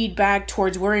feedback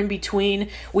towards Where in Between.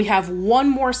 We have one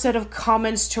more set of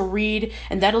comments to read,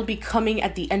 and that'll be coming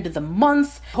at the end of the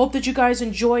month. Hope that you guys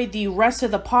enjoy the rest of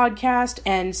the podcast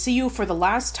and see you for the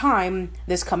last time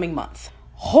this coming month.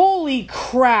 Holy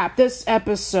crap, this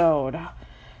episode.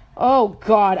 Oh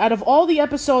god, out of all the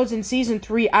episodes in season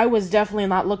 3, I was definitely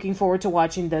not looking forward to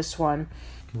watching this one.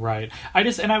 Right. I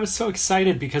was so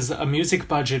excited because a music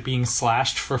budget being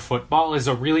slashed for football is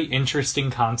a really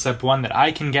interesting concept, one that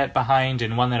I can get behind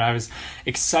and one that I was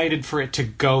excited for it to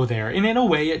go there. And in a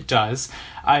way it does.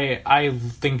 I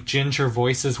think Ginger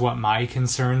voices what my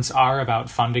concerns are about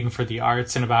funding for the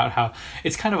arts and about how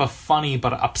it's kind of a funny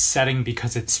but upsetting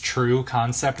because it's true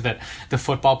concept that the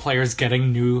football players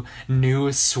getting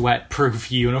new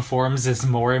sweat-proof uniforms is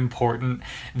more important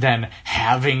than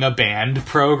having a band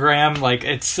program. Like,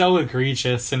 it's so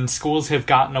egregious, and schools have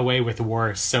gotten away with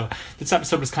worse. So this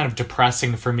episode was kind of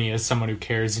depressing for me as someone who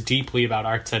cares deeply about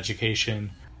arts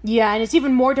education. Yeah, and it's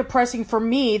even more depressing for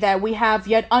me that we have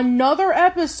yet another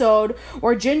episode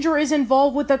where Ginger is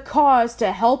involved with a cause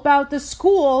to help out the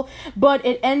school, but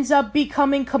it ends up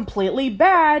becoming completely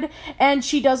bad, and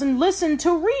she doesn't listen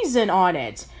to reason on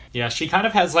it. Yeah, she kind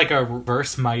of has like a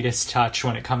reverse Midas touch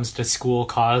when it comes to school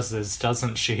causes,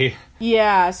 doesn't she?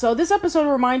 Yeah, so this episode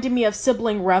reminded me of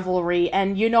sibling revelry,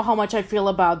 and you know how much I feel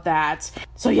about that.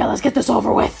 So yeah, let's get this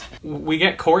over with. We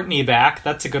get Courtney back.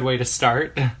 That's a good way to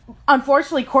start.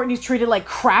 Unfortunately, Courtney's treated like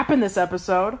crap in this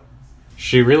episode.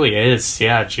 She really is.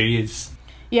 Yeah, jeez.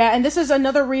 Yeah, and this is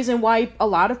another reason why a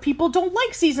lot of people don't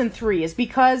like season 3, is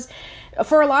because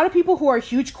for a lot of people who are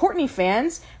huge Courtney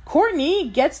fans, Courtney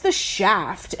gets the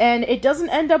shaft, and it doesn't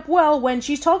end up well when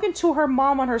she's talking to her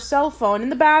mom on her cell phone in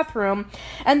the bathroom,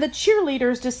 and the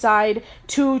cheerleaders decide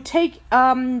to take,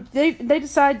 they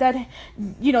decide that,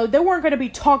 you know, they weren't going to be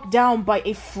talked down by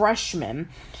a freshman.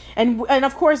 And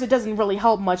of course, it doesn't really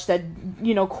help much that,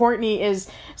 you know, Courtney is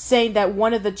saying that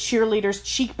one of the cheerleaders'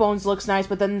 cheekbones looks nice,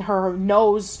 but then her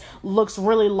nose looks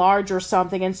really large or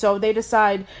something. And so they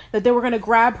decide that they were going to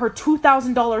grab her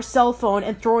 $2,000 cell phone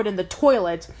and throw it in the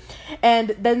toilet. And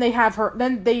then they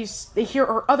hear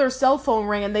her other cell phone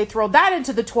ring, and they throw that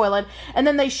into the toilet. And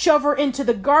then they shove her into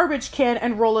the garbage can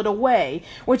and roll it away,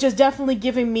 which is definitely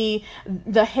giving me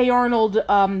the Hey Arnold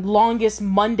Longest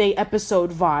Monday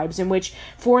episode vibes, in which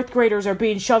fourth graders are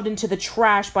being shoved into the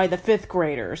trash by the fifth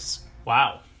graders.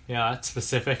 Wow. Yeah, that's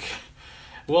specific.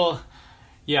 Well,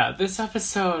 yeah, this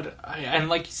episode, and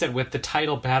like you said, with the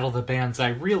title Battle of the Bands, I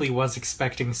really was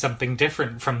expecting something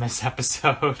different from this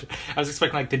episode. I was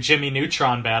expecting, like, the Jimmy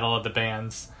Neutron Battle of the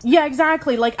Bands. Yeah,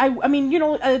 exactly. Like, I mean, you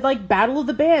know, like, Battle of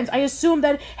the Bands. I assume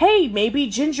that, hey, maybe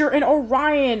Ginger and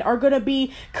Orion are gonna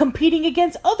be competing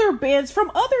against other bands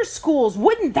from other schools.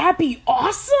 Wouldn't that be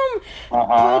awesome?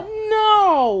 But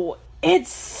no, it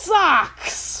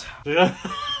sucks.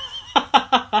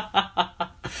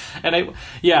 And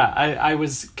I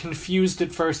was confused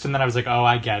at first, and then I was like, oh,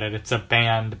 I get it. It's a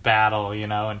band battle, you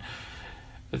know, and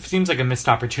it seems like a missed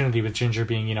opportunity with Ginger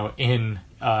being, you know, in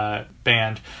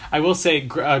band. I will say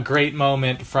a great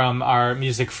moment from our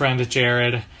music friend,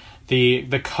 Jared.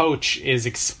 The coach is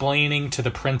explaining to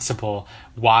the principal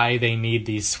why they need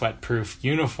these sweat-proof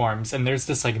uniforms. And there's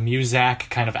this like Muzak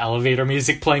kind of elevator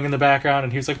music playing in the background,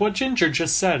 and he was like, what Ginger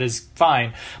just said is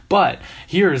fine, but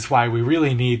here's why we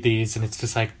really need these. And it's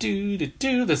just like do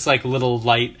this like little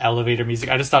light elevator music.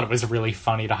 I just thought it was really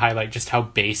funny to highlight just how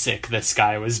basic this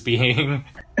guy was being.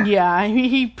 Yeah,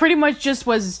 he pretty much just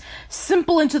was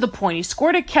simple and to the point. He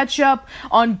squirted ketchup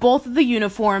on both of the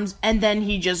uniforms, and then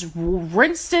he just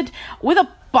rinsed it with a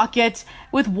bucket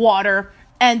with water,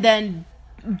 and then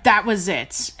that was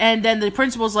it. And then the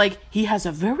principal's like, he has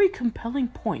a very compelling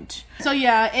point. So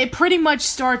yeah, it pretty much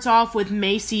starts off with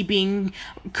Macy being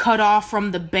cut off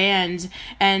from the band,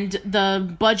 and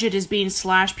the budget is being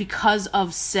slashed because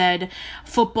of said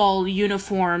football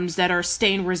uniforms that are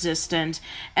stain resistant.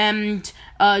 And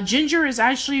Ginger is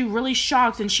actually really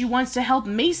shocked, and she wants to help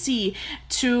Macy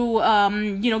to,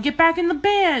 get back in the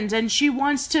band, and she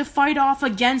wants to fight off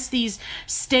against these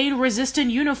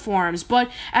stain-resistant uniforms. But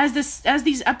as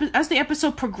the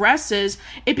episode progresses,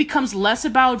 it becomes less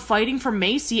about fighting for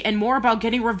Macy and more about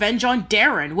getting revenge on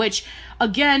Darren, which,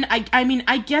 again,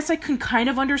 I guess I can kind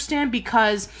of understand,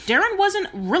 because Darren wasn't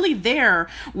really there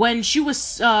when she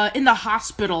was in the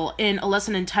hospital in A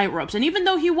Lesson in Tightropes. And even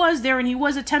though he was there and he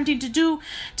was attempting to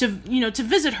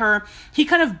visit her, he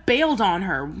kind of bailed on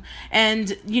her.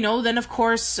 And, then of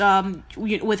course,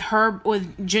 with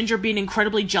Ginger being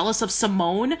incredibly jealous of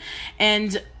Simone,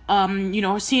 and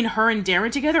seeing her and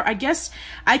Darren together, I guess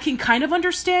I can kind of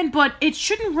understand, but it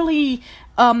shouldn't really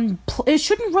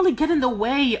get in the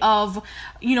way of,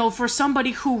 for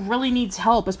somebody who really needs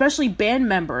help, especially band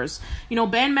members.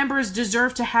 Band members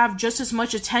deserve to have just as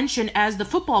much attention as the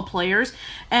football players,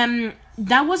 and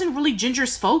that wasn't really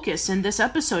Ginger's focus in this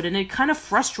episode, and it kind of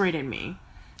frustrated me.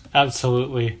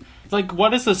 Absolutely. Like, what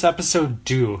does this episode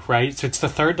do, right? So it's the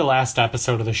third to last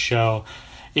episode of the show.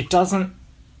 It doesn't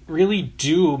really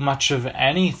do much of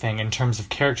anything in terms of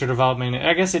character development.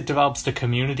 I guess it develops the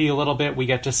community a little bit. We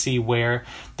get to see where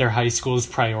their high school's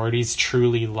priorities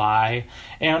truly lie,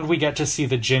 and we get to see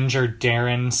the Ginger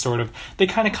Darren they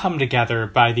kind of come together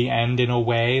by the end in a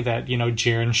way that,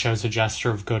 Darren shows a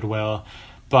gesture of goodwill,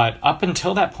 but up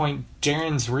until that point,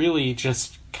 Darren's really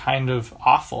just kind of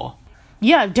awful.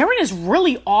 Yeah, Darren is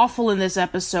really awful in this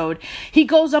episode. He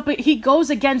goes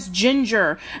against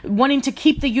Ginger, wanting to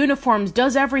keep the uniforms,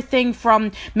 does everything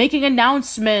from making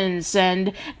announcements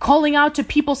and calling out to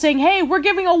people saying, hey, we're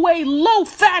giving away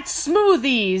low-fat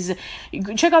smoothies.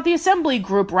 Check out the assembly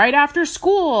group right after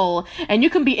school, and you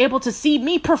can be able to see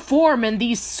me perform in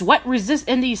these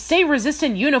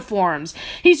stain-resistant uniforms.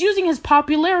 He's using his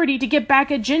popularity to get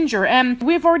back at Ginger, and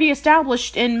we've already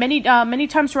established in many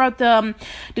times throughout the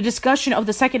discussion of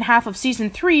the second half of season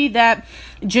 3 that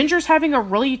Ginger's having a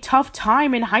really tough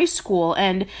time in high school,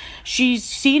 and she's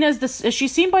seen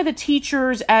by the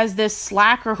teachers as this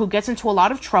slacker who gets into a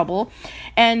lot of trouble,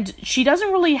 and she doesn't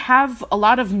really have a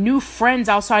lot of new friends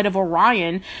outside of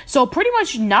Orion, so pretty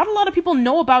much not a lot of people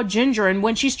know about Ginger. And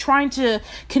when she's trying to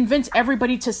convince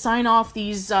everybody to sign off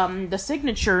these the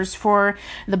signatures for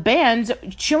the band,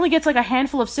 she only gets like a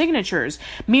handful of signatures.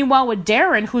 Meanwhile, with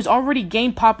Darren, who's already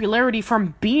gained popularity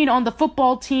from being on the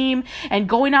football team and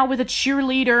going out with a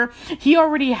cheerleader, he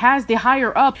already has the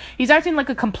higher up. He's acting like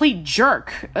a complete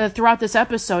jerk throughout this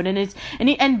episode,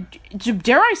 and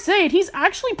dare I say it, he's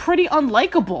actually pretty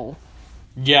unlikable.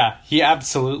 Yeah, he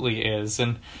absolutely is.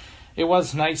 And it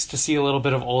was nice to see a little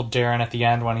bit of old Darren at the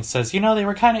end when he says, they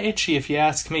were kind of itchy if you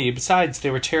ask me. Besides,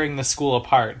 they were tearing the school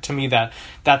apart. To me,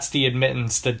 that's the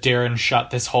admittance that Darren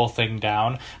shut this whole thing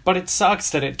down. But it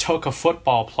sucks that it took a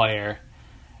football player.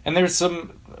 And there's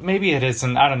some, maybe it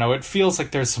isn't, I don't know, it feels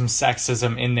like there's some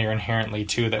sexism in there inherently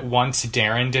too, that once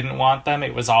Darren didn't want them,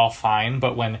 it was all fine,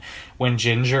 but when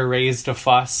Ginger raised a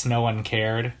fuss, no one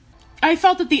cared. I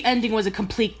felt that the ending was a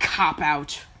complete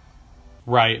cop-out.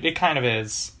 Right, it kind of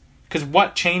is. Because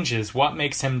what changes? What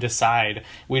makes him decide?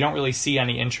 We don't really see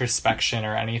any introspection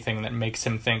or anything that makes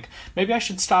him think, maybe I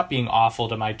should stop being awful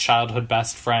to my childhood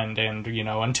best friend and,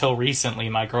 until recently,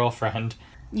 my girlfriend.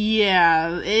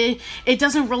 Yeah, it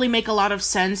doesn't really make a lot of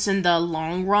sense in the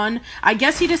long run. I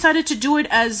guess he decided to do it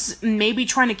as maybe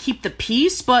trying to keep the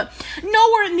peace, but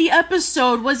nowhere in the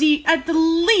episode was he at the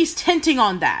least hinting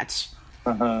on that.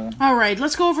 Alright,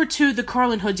 let's go over to the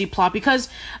Carl and Hoodsie plot, because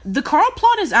the Carl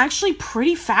plot is actually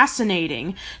pretty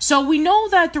fascinating. So we know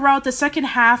that throughout the second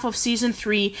half of season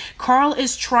 3, Carl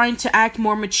is trying to act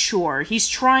more mature. He's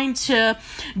trying to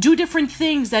do different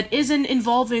things that isn't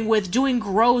involving with doing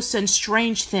gross and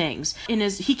strange things.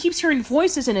 He keeps hearing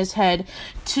voices in his head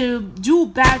to do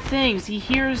bad things. He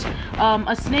hears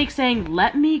a snake saying,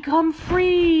 "Let me come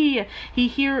free."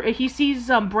 He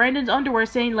sees Brandon's underwear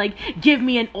saying, like, "Give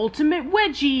me an ultimate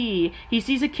wedgie. He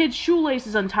sees a kid's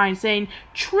shoelaces untied, saying,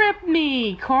 "Trip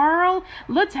me, Carl.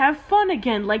 Let's have fun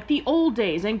again like the old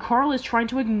days." And Carl is trying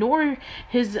to ignore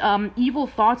his evil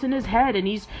thoughts in his head, and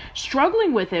he's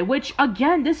struggling with it, which,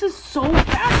 again, this is so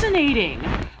fascinating.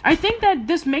 I think that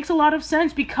this makes a lot of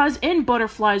sense because in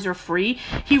Butterflies Are Free,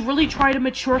 he really tried to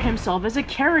mature himself as a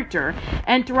character.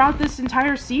 And throughout this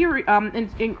entire series,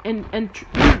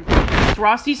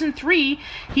 throughout season 3,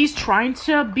 he's trying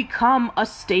to become a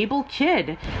stable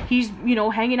kid. He's,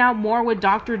 hanging out more with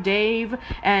Dr. Dave,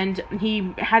 and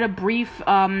he had a brief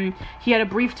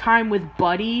time with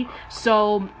Buddy.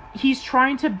 So he's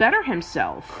trying to better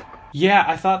himself. Yeah,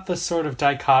 I thought the sort of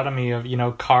dichotomy of,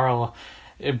 Carl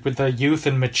with the youth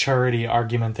and maturity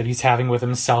argument that he's having with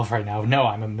himself right now. No,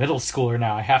 I'm a middle schooler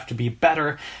now. I have to be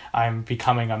better. I'm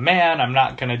becoming a man. I'm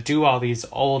not going to do all these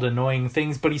old annoying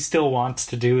things, but he still wants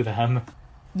to do them.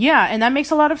 Yeah, and that makes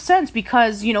a lot of sense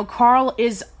because, Carl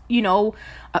is, to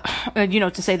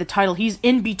say the title, he's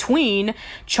in between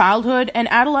childhood and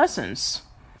adolescence.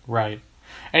 Right.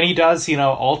 And he does,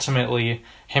 ultimately,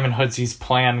 him and Hoodsy's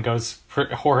plan goes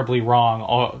horribly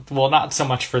wrong. Well, not so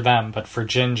much for them, but for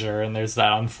Ginger. And there's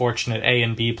that unfortunate A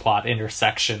and B plot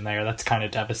intersection there. That's kind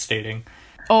of devastating.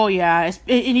 Oh, yeah.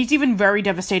 And it's even very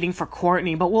devastating for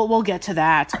Courtney, but we'll get to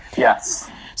that.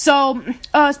 Yes. So,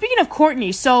 speaking of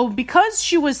Courtney, so because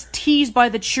she was teased by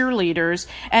the cheerleaders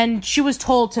and she was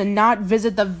told to not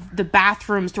visit the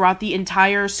bathrooms throughout the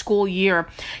entire school year,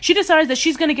 she decides that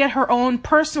she's going to get her own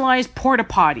personalized porta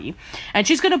potty. And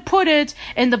she's going to put it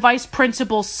in the vice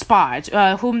principal's spot,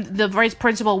 whom the vice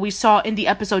principal we saw in the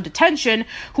episode Detention,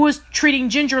 who was treating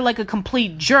Ginger like a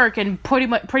complete jerk and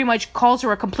pretty much calls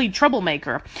her a complete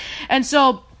troublemaker. And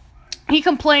so he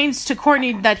complains to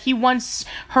Courtney that he wants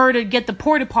her to get the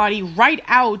porta potty right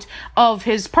out of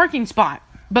his parking spot.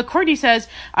 But Courtney says,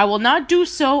 "I will not do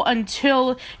so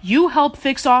until you help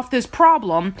fix off this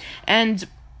problem." And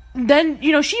then,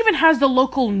 she even has the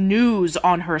local news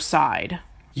on her side.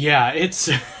 Yeah, it's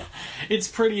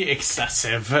pretty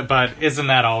excessive, but isn't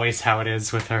that always how it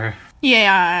is with her?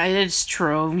 Yeah, it's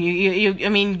true. I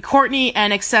mean, Courtney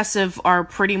and excessive are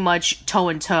pretty much toe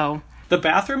in toe. The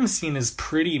bathroom scene is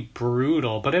pretty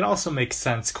brutal, but it also makes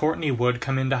sense. Courtney would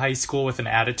come into high school with an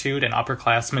attitude, and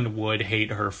upperclassmen would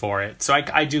hate her for it. So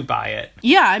I do buy it.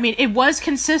 Yeah, I mean, it was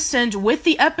consistent with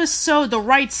the episode The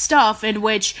Right Stuff, in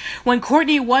which when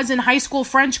Courtney was in high school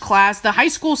French class, the high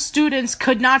school students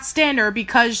could not stand her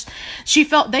because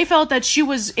they felt that she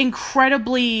was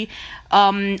incredibly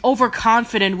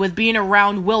overconfident with being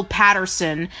around Will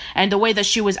Patterson and the way that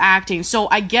she was acting. So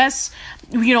I guess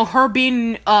her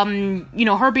being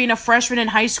a freshman in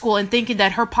high school and thinking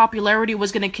that her popularity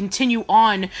was going to continue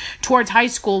on towards high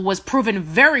school was proven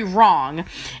very wrong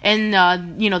in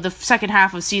the second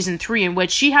half of season 3, in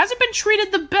which she hasn't been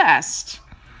treated the best.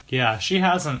 Yeah, she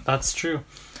hasn't. That's true.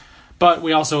 But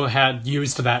we also had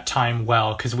used that time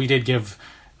well, because we did give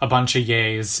a bunch of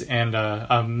yays and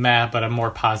a meh, but a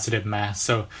more positive meh.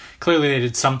 So clearly they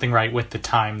did something right with the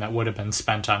time that would have been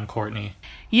spent on Courtney.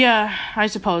 Yeah, I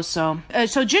suppose so.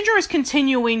 So Ginger is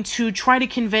continuing to try to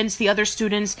convince the other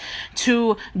students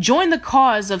to join the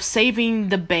cause of saving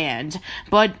the band,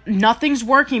 but nothing's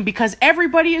working because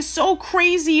everybody is so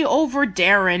crazy over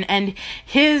Darren and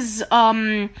his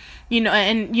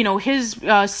his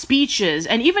speeches,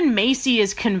 and even Macy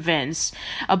is convinced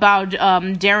about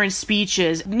Darren's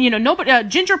speeches. Nobody,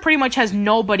 Ginger pretty much has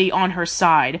nobody on her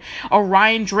side.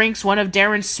 Orion drinks one of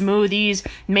Darren's smoothies.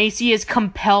 Macy is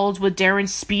compelled with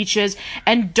Darren's speeches,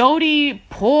 and Dodie,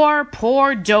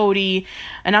 poor Dodie,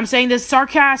 and I'm saying this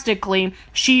sarcastically,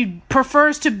 she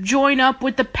prefers to join up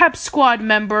with the Pep Squad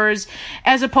members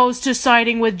as opposed to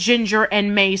siding with Ginger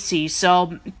and Macy.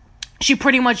 So she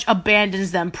pretty much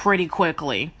abandons them pretty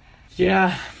quickly.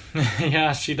 Yeah,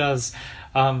 yeah, she does.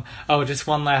 Just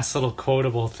one last little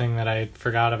quotable thing that I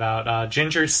forgot about.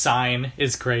 Ginger's sign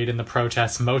is great in the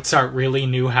protest. Mozart really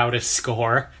knew how to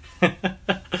score. I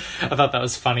thought that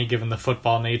was funny given the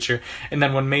football nature. And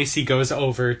then when Macy goes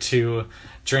over to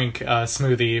drink a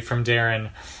smoothie from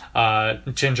Darren,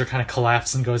 Ginger kind of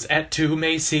collapses and goes, "Et tu,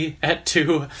 Macy, et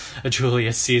tu," a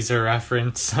Julius Caesar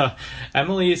reference.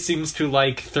 Emily seems to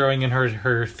like throwing in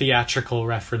her theatrical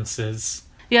references.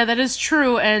 Yeah, that is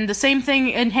true, and the same thing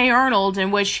in Hey Arnold,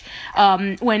 in which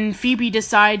when Phoebe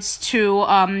decides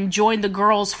to join the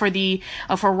girls for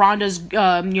Rhonda's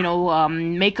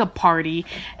makeup party,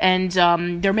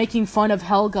 and they're making fun of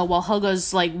Helga while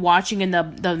Helga's like watching in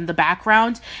the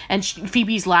background, and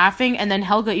Phoebe's laughing, and then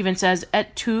Helga even says,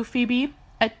 "Et tu, Phoebe,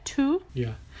 et tu."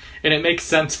 Yeah. And it makes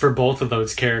sense for both of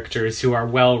those characters, who are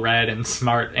well read and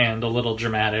smart and a little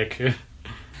dramatic.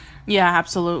 Yeah,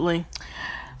 absolutely.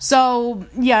 So,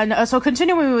 yeah, so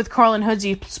continuing with Carl and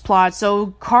Hoodsy's plot,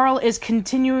 so Carl is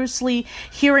continuously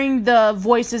hearing the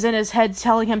voices in his head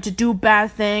telling him to do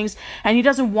bad things, and he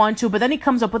doesn't want to, but then he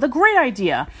comes up with a great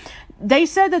idea. They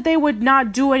said that they would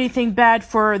not do anything bad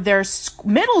for their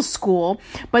middle school,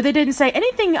 but they didn't say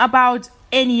anything about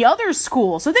any other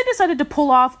school, so they decided to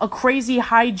pull off a crazy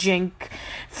hijink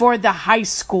for the high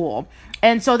school.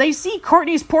 And so they see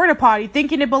Courtney's porta potty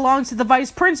thinking it belongs to the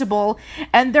vice principal,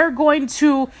 and they're going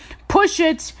to push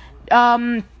it,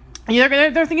 they're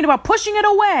thinking about pushing it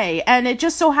away, and it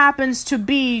just so happens to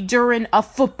be during a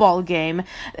football game,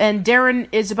 and Darren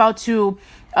is about to,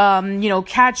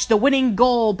 catch the winning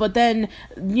goal, but then,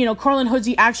 Carl and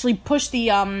Hoodsy actually push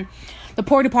the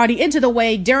porta potty into the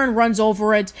way. Darren runs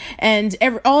over it, and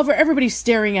everybody's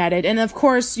staring at it, and of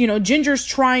course, Ginger's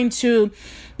trying to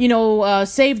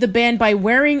save the band by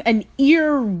wearing an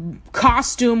ear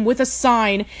costume with a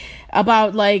sign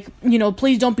about,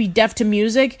 please don't be deaf to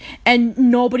music, and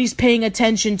nobody's paying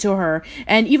attention to her.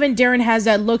 And even Darren has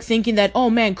that look thinking that,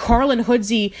 oh man, Carl and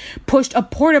Hoodsy pushed a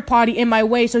porta potty in my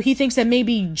way, so he thinks that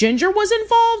maybe Ginger was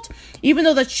involved, even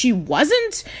though that she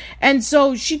wasn't. And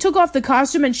so she took off the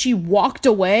costume and she walked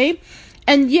away.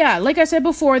 And yeah, like I said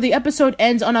before, the episode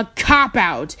ends on a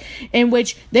cop-out in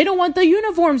which they don't want the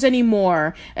uniforms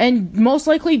anymore. And most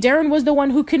likely Darren was the one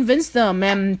who convinced them.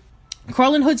 And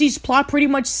Carl and Hoodsy's plot pretty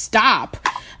much stop.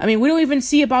 I mean, we don't even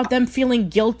see about them feeling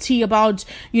guilty about,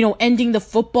 ending the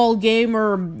football game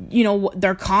or,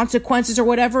 their consequences or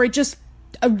whatever. It just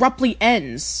abruptly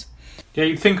ends. Yeah,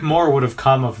 you'd think more would have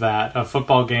come of that, a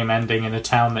football game ending in a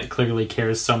town that clearly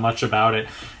cares so much about it.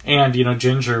 And,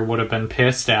 Ginger would have been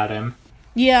pissed at him.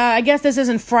 Yeah, I guess this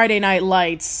isn't Friday Night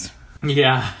Lights.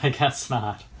 Yeah, I guess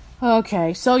not.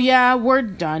 Okay, so yeah, we're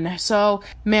done. So,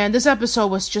 man, this episode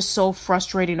was just so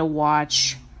frustrating to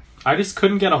watch. I just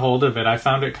couldn't get a hold of it. I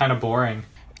found it kind of boring.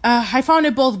 I found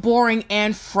it both boring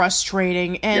and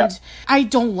frustrating, and I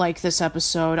don't like this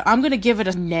episode. I'm gonna give it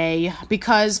a nay,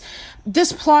 because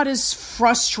this plot is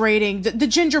frustrating. The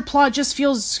Ginger plot just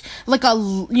feels like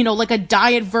a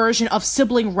diet version of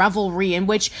sibling revelry, in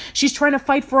which she's trying to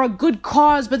fight for a good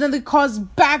cause, but then the cause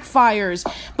backfires.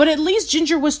 But at least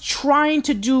Ginger was trying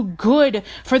to do good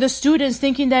for the students,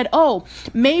 thinking that,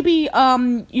 maybe,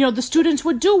 the students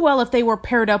would do well if they were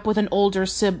paired up with an older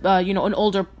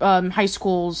high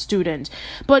school student.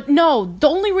 But no, the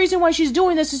only reason why she's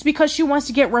doing this is because she wants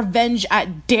to get revenge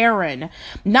at Darren.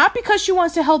 Not because she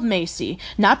wants to help Macy.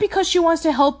 Not because she wants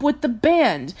to help with the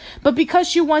band. But because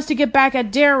she wants to get back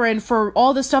at Darren for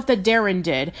all the stuff that Darren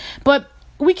did. But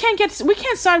we can't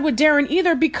side with Darren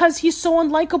either, because he's so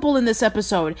unlikable in this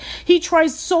episode. He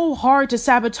tries so hard to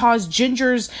sabotage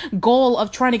Ginger's goal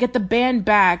of trying to get the band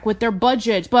back with their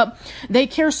budget, but they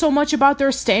care so much about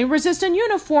their stain-resistant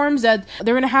uniforms that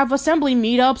they're going to have assembly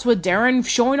meetups with Darren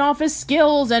showing off his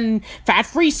skills and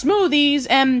fat-free smoothies,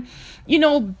 and,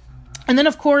 and then,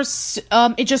 of course,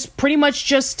 it just pretty much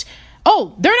just, they're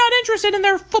not interested in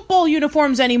their football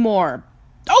uniforms anymore.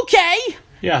 Okay!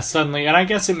 Yeah, suddenly. And I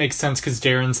guess it makes sense because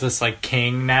Darren's this,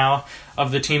 king now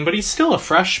of the team, but he's still a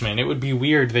freshman. It would be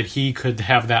weird that he could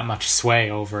have that much sway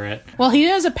over it. Well, he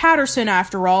is a Patterson,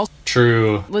 after all.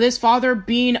 True. With his father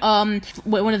being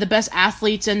one of the best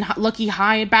athletes in Lucky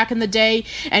High back in the day,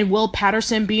 and Will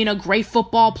Patterson being a great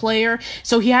football player.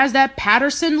 So he has that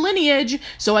Patterson lineage,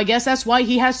 so I guess that's why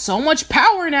he has so much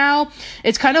power now.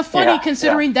 It's kind of funny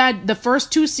considering that the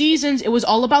first 2 seasons, it was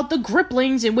all about the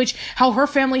Griplings, in which how her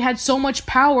family had so much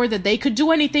power that they could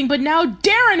do anything, but now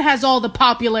Darren has all the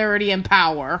popularity and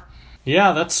power.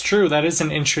 Yeah, that's true. That is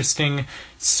an interesting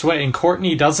sway. And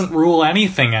Courtney doesn't rule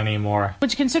anything anymore.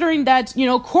 Which, considering that,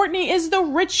 Courtney is the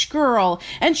rich girl,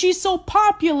 and she's so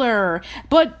popular.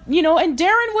 But, and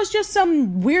Darren was just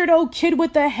some weirdo kid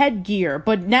with the headgear.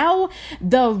 But now,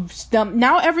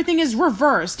 now everything is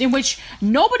reversed, in which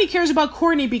nobody cares about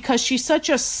Courtney because she's such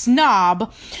a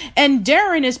snob. And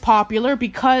Darren is popular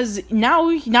because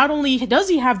now, not only does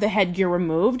he have the headgear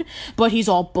removed, but he's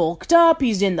all bulked up,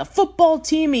 he's in the football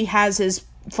team, he has his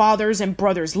father's and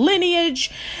brother's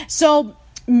lineage. So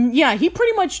yeah, he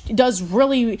pretty much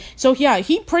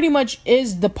he pretty much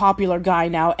is the popular guy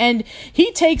now, and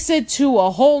he takes it to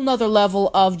a whole nother level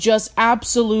of just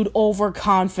absolute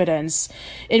overconfidence,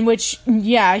 in which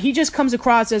he just comes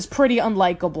across as pretty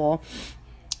unlikable.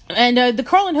 And the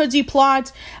Carl and Hoodsy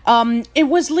plot, it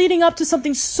was leading up to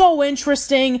something so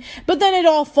interesting, but then it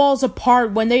all falls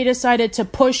apart when they decided to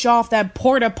push off that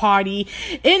porta potty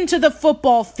into the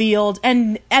football field,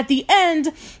 and at the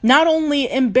end, not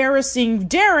only embarrassing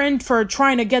Darren for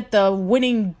trying to get the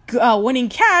winning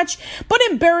catch, but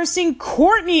embarrassing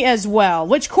Courtney as well,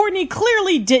 which Courtney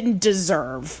clearly didn't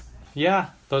deserve. Yeah,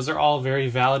 Those are all very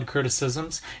valid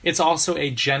criticisms. It's also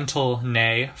a gentle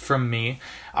nay from me.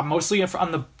 Mostly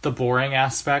on the boring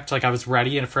aspect. Like, I was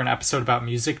ready for an episode about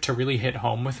music to really hit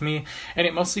home with me, and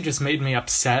it mostly just made me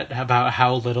upset about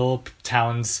how little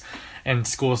towns and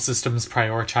school systems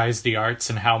prioritize the arts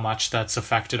and how much that's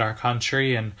affected our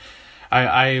country. And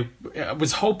I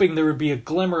was hoping there would be a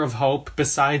glimmer of hope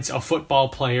besides a football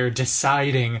player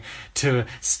deciding to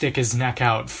stick his neck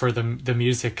out for the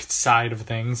music side of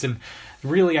things. And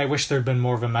really, I wish there'd been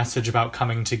more of a message about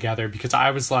coming together, because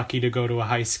I was lucky to go to a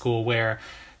high school where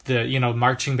the,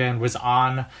 marching band was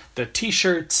on the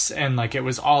t-shirts, and like it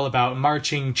was all about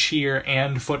marching, cheer,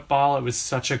 and football. It was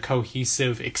such a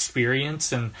cohesive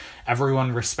experience, and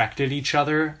everyone respected each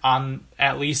other on,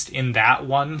 at least in that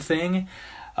one thing.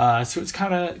 So it's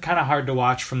kind of hard to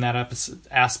watch from that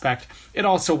aspect. It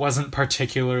also wasn't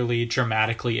particularly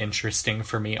dramatically interesting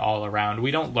for me all around. We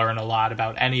don't learn a lot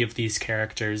about any of these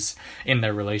characters in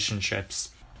their relationships.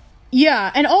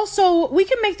 Yeah, and also we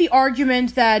can make the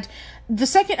argument that the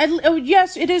second,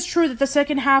 yes, it is true that the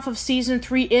second half of season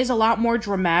 3 is a lot more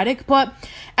dramatic, but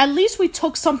at least we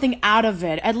took something out of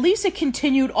it. At least it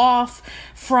continued off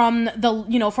from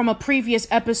from a previous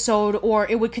episode, or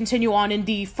it would continue on in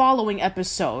the following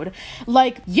episode.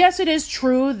 Like, yes, it is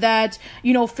true that,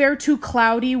 Fair Too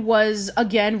Cloudy was,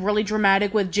 again, really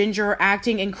dramatic, with Ginger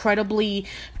acting incredibly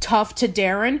tough to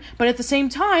Darren, but at the same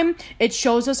time, it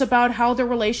shows us about how the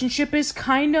relationship is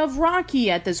kind of rocky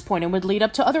at this point and would lead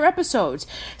up to other episodes.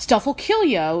 Stuff Will Kill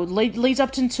Ya leads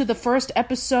up into the first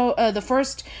episode, the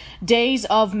first days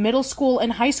of middle school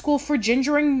and high school for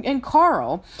Ginger and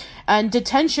Carl. And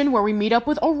Detention, where we meet up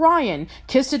with Orion.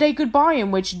 Kiss Today Goodbye,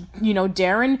 in which,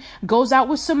 Darren goes out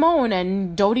with Simone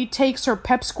and Dodie takes her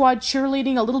pep squad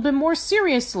cheerleading a little bit more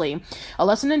seriously. A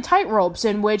Lesson in Tightropes,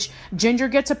 in which Ginger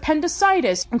gets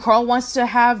appendicitis and Carl wants to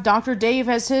have Dr. Dave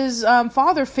as his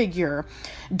father figure.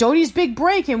 Dodie's Big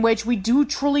Break, in which we do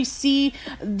truly see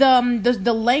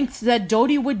the lengths that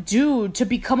Dodie would do to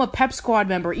become a pep squad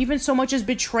member, even so much as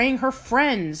betraying her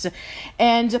friends.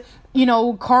 And,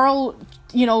 Carl,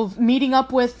 meeting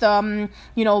up with,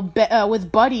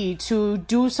 with Buddy to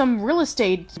do some real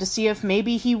estate to see if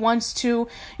maybe he wants to,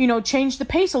 change the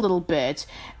pace a little bit.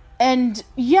 And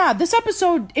yeah, this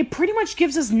episode, it pretty much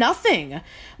gives us nothing.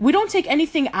 We don't take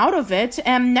anything out of it,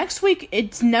 and next week,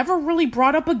 it's never really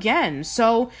brought up again.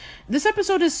 So this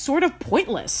episode is sort of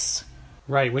pointless.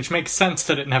 Right, which makes sense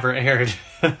that it never aired.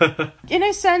 In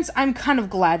a sense, I'm kind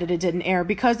of glad that it didn't air,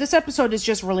 because this episode is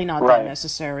just really not that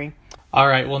necessary. All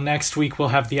right, well, next week we'll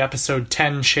have the episode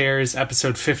 10 shares,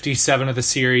 episode 57 of the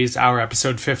series, our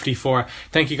episode 54.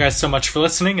 Thank you guys so much for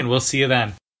listening, and we'll see you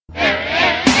then.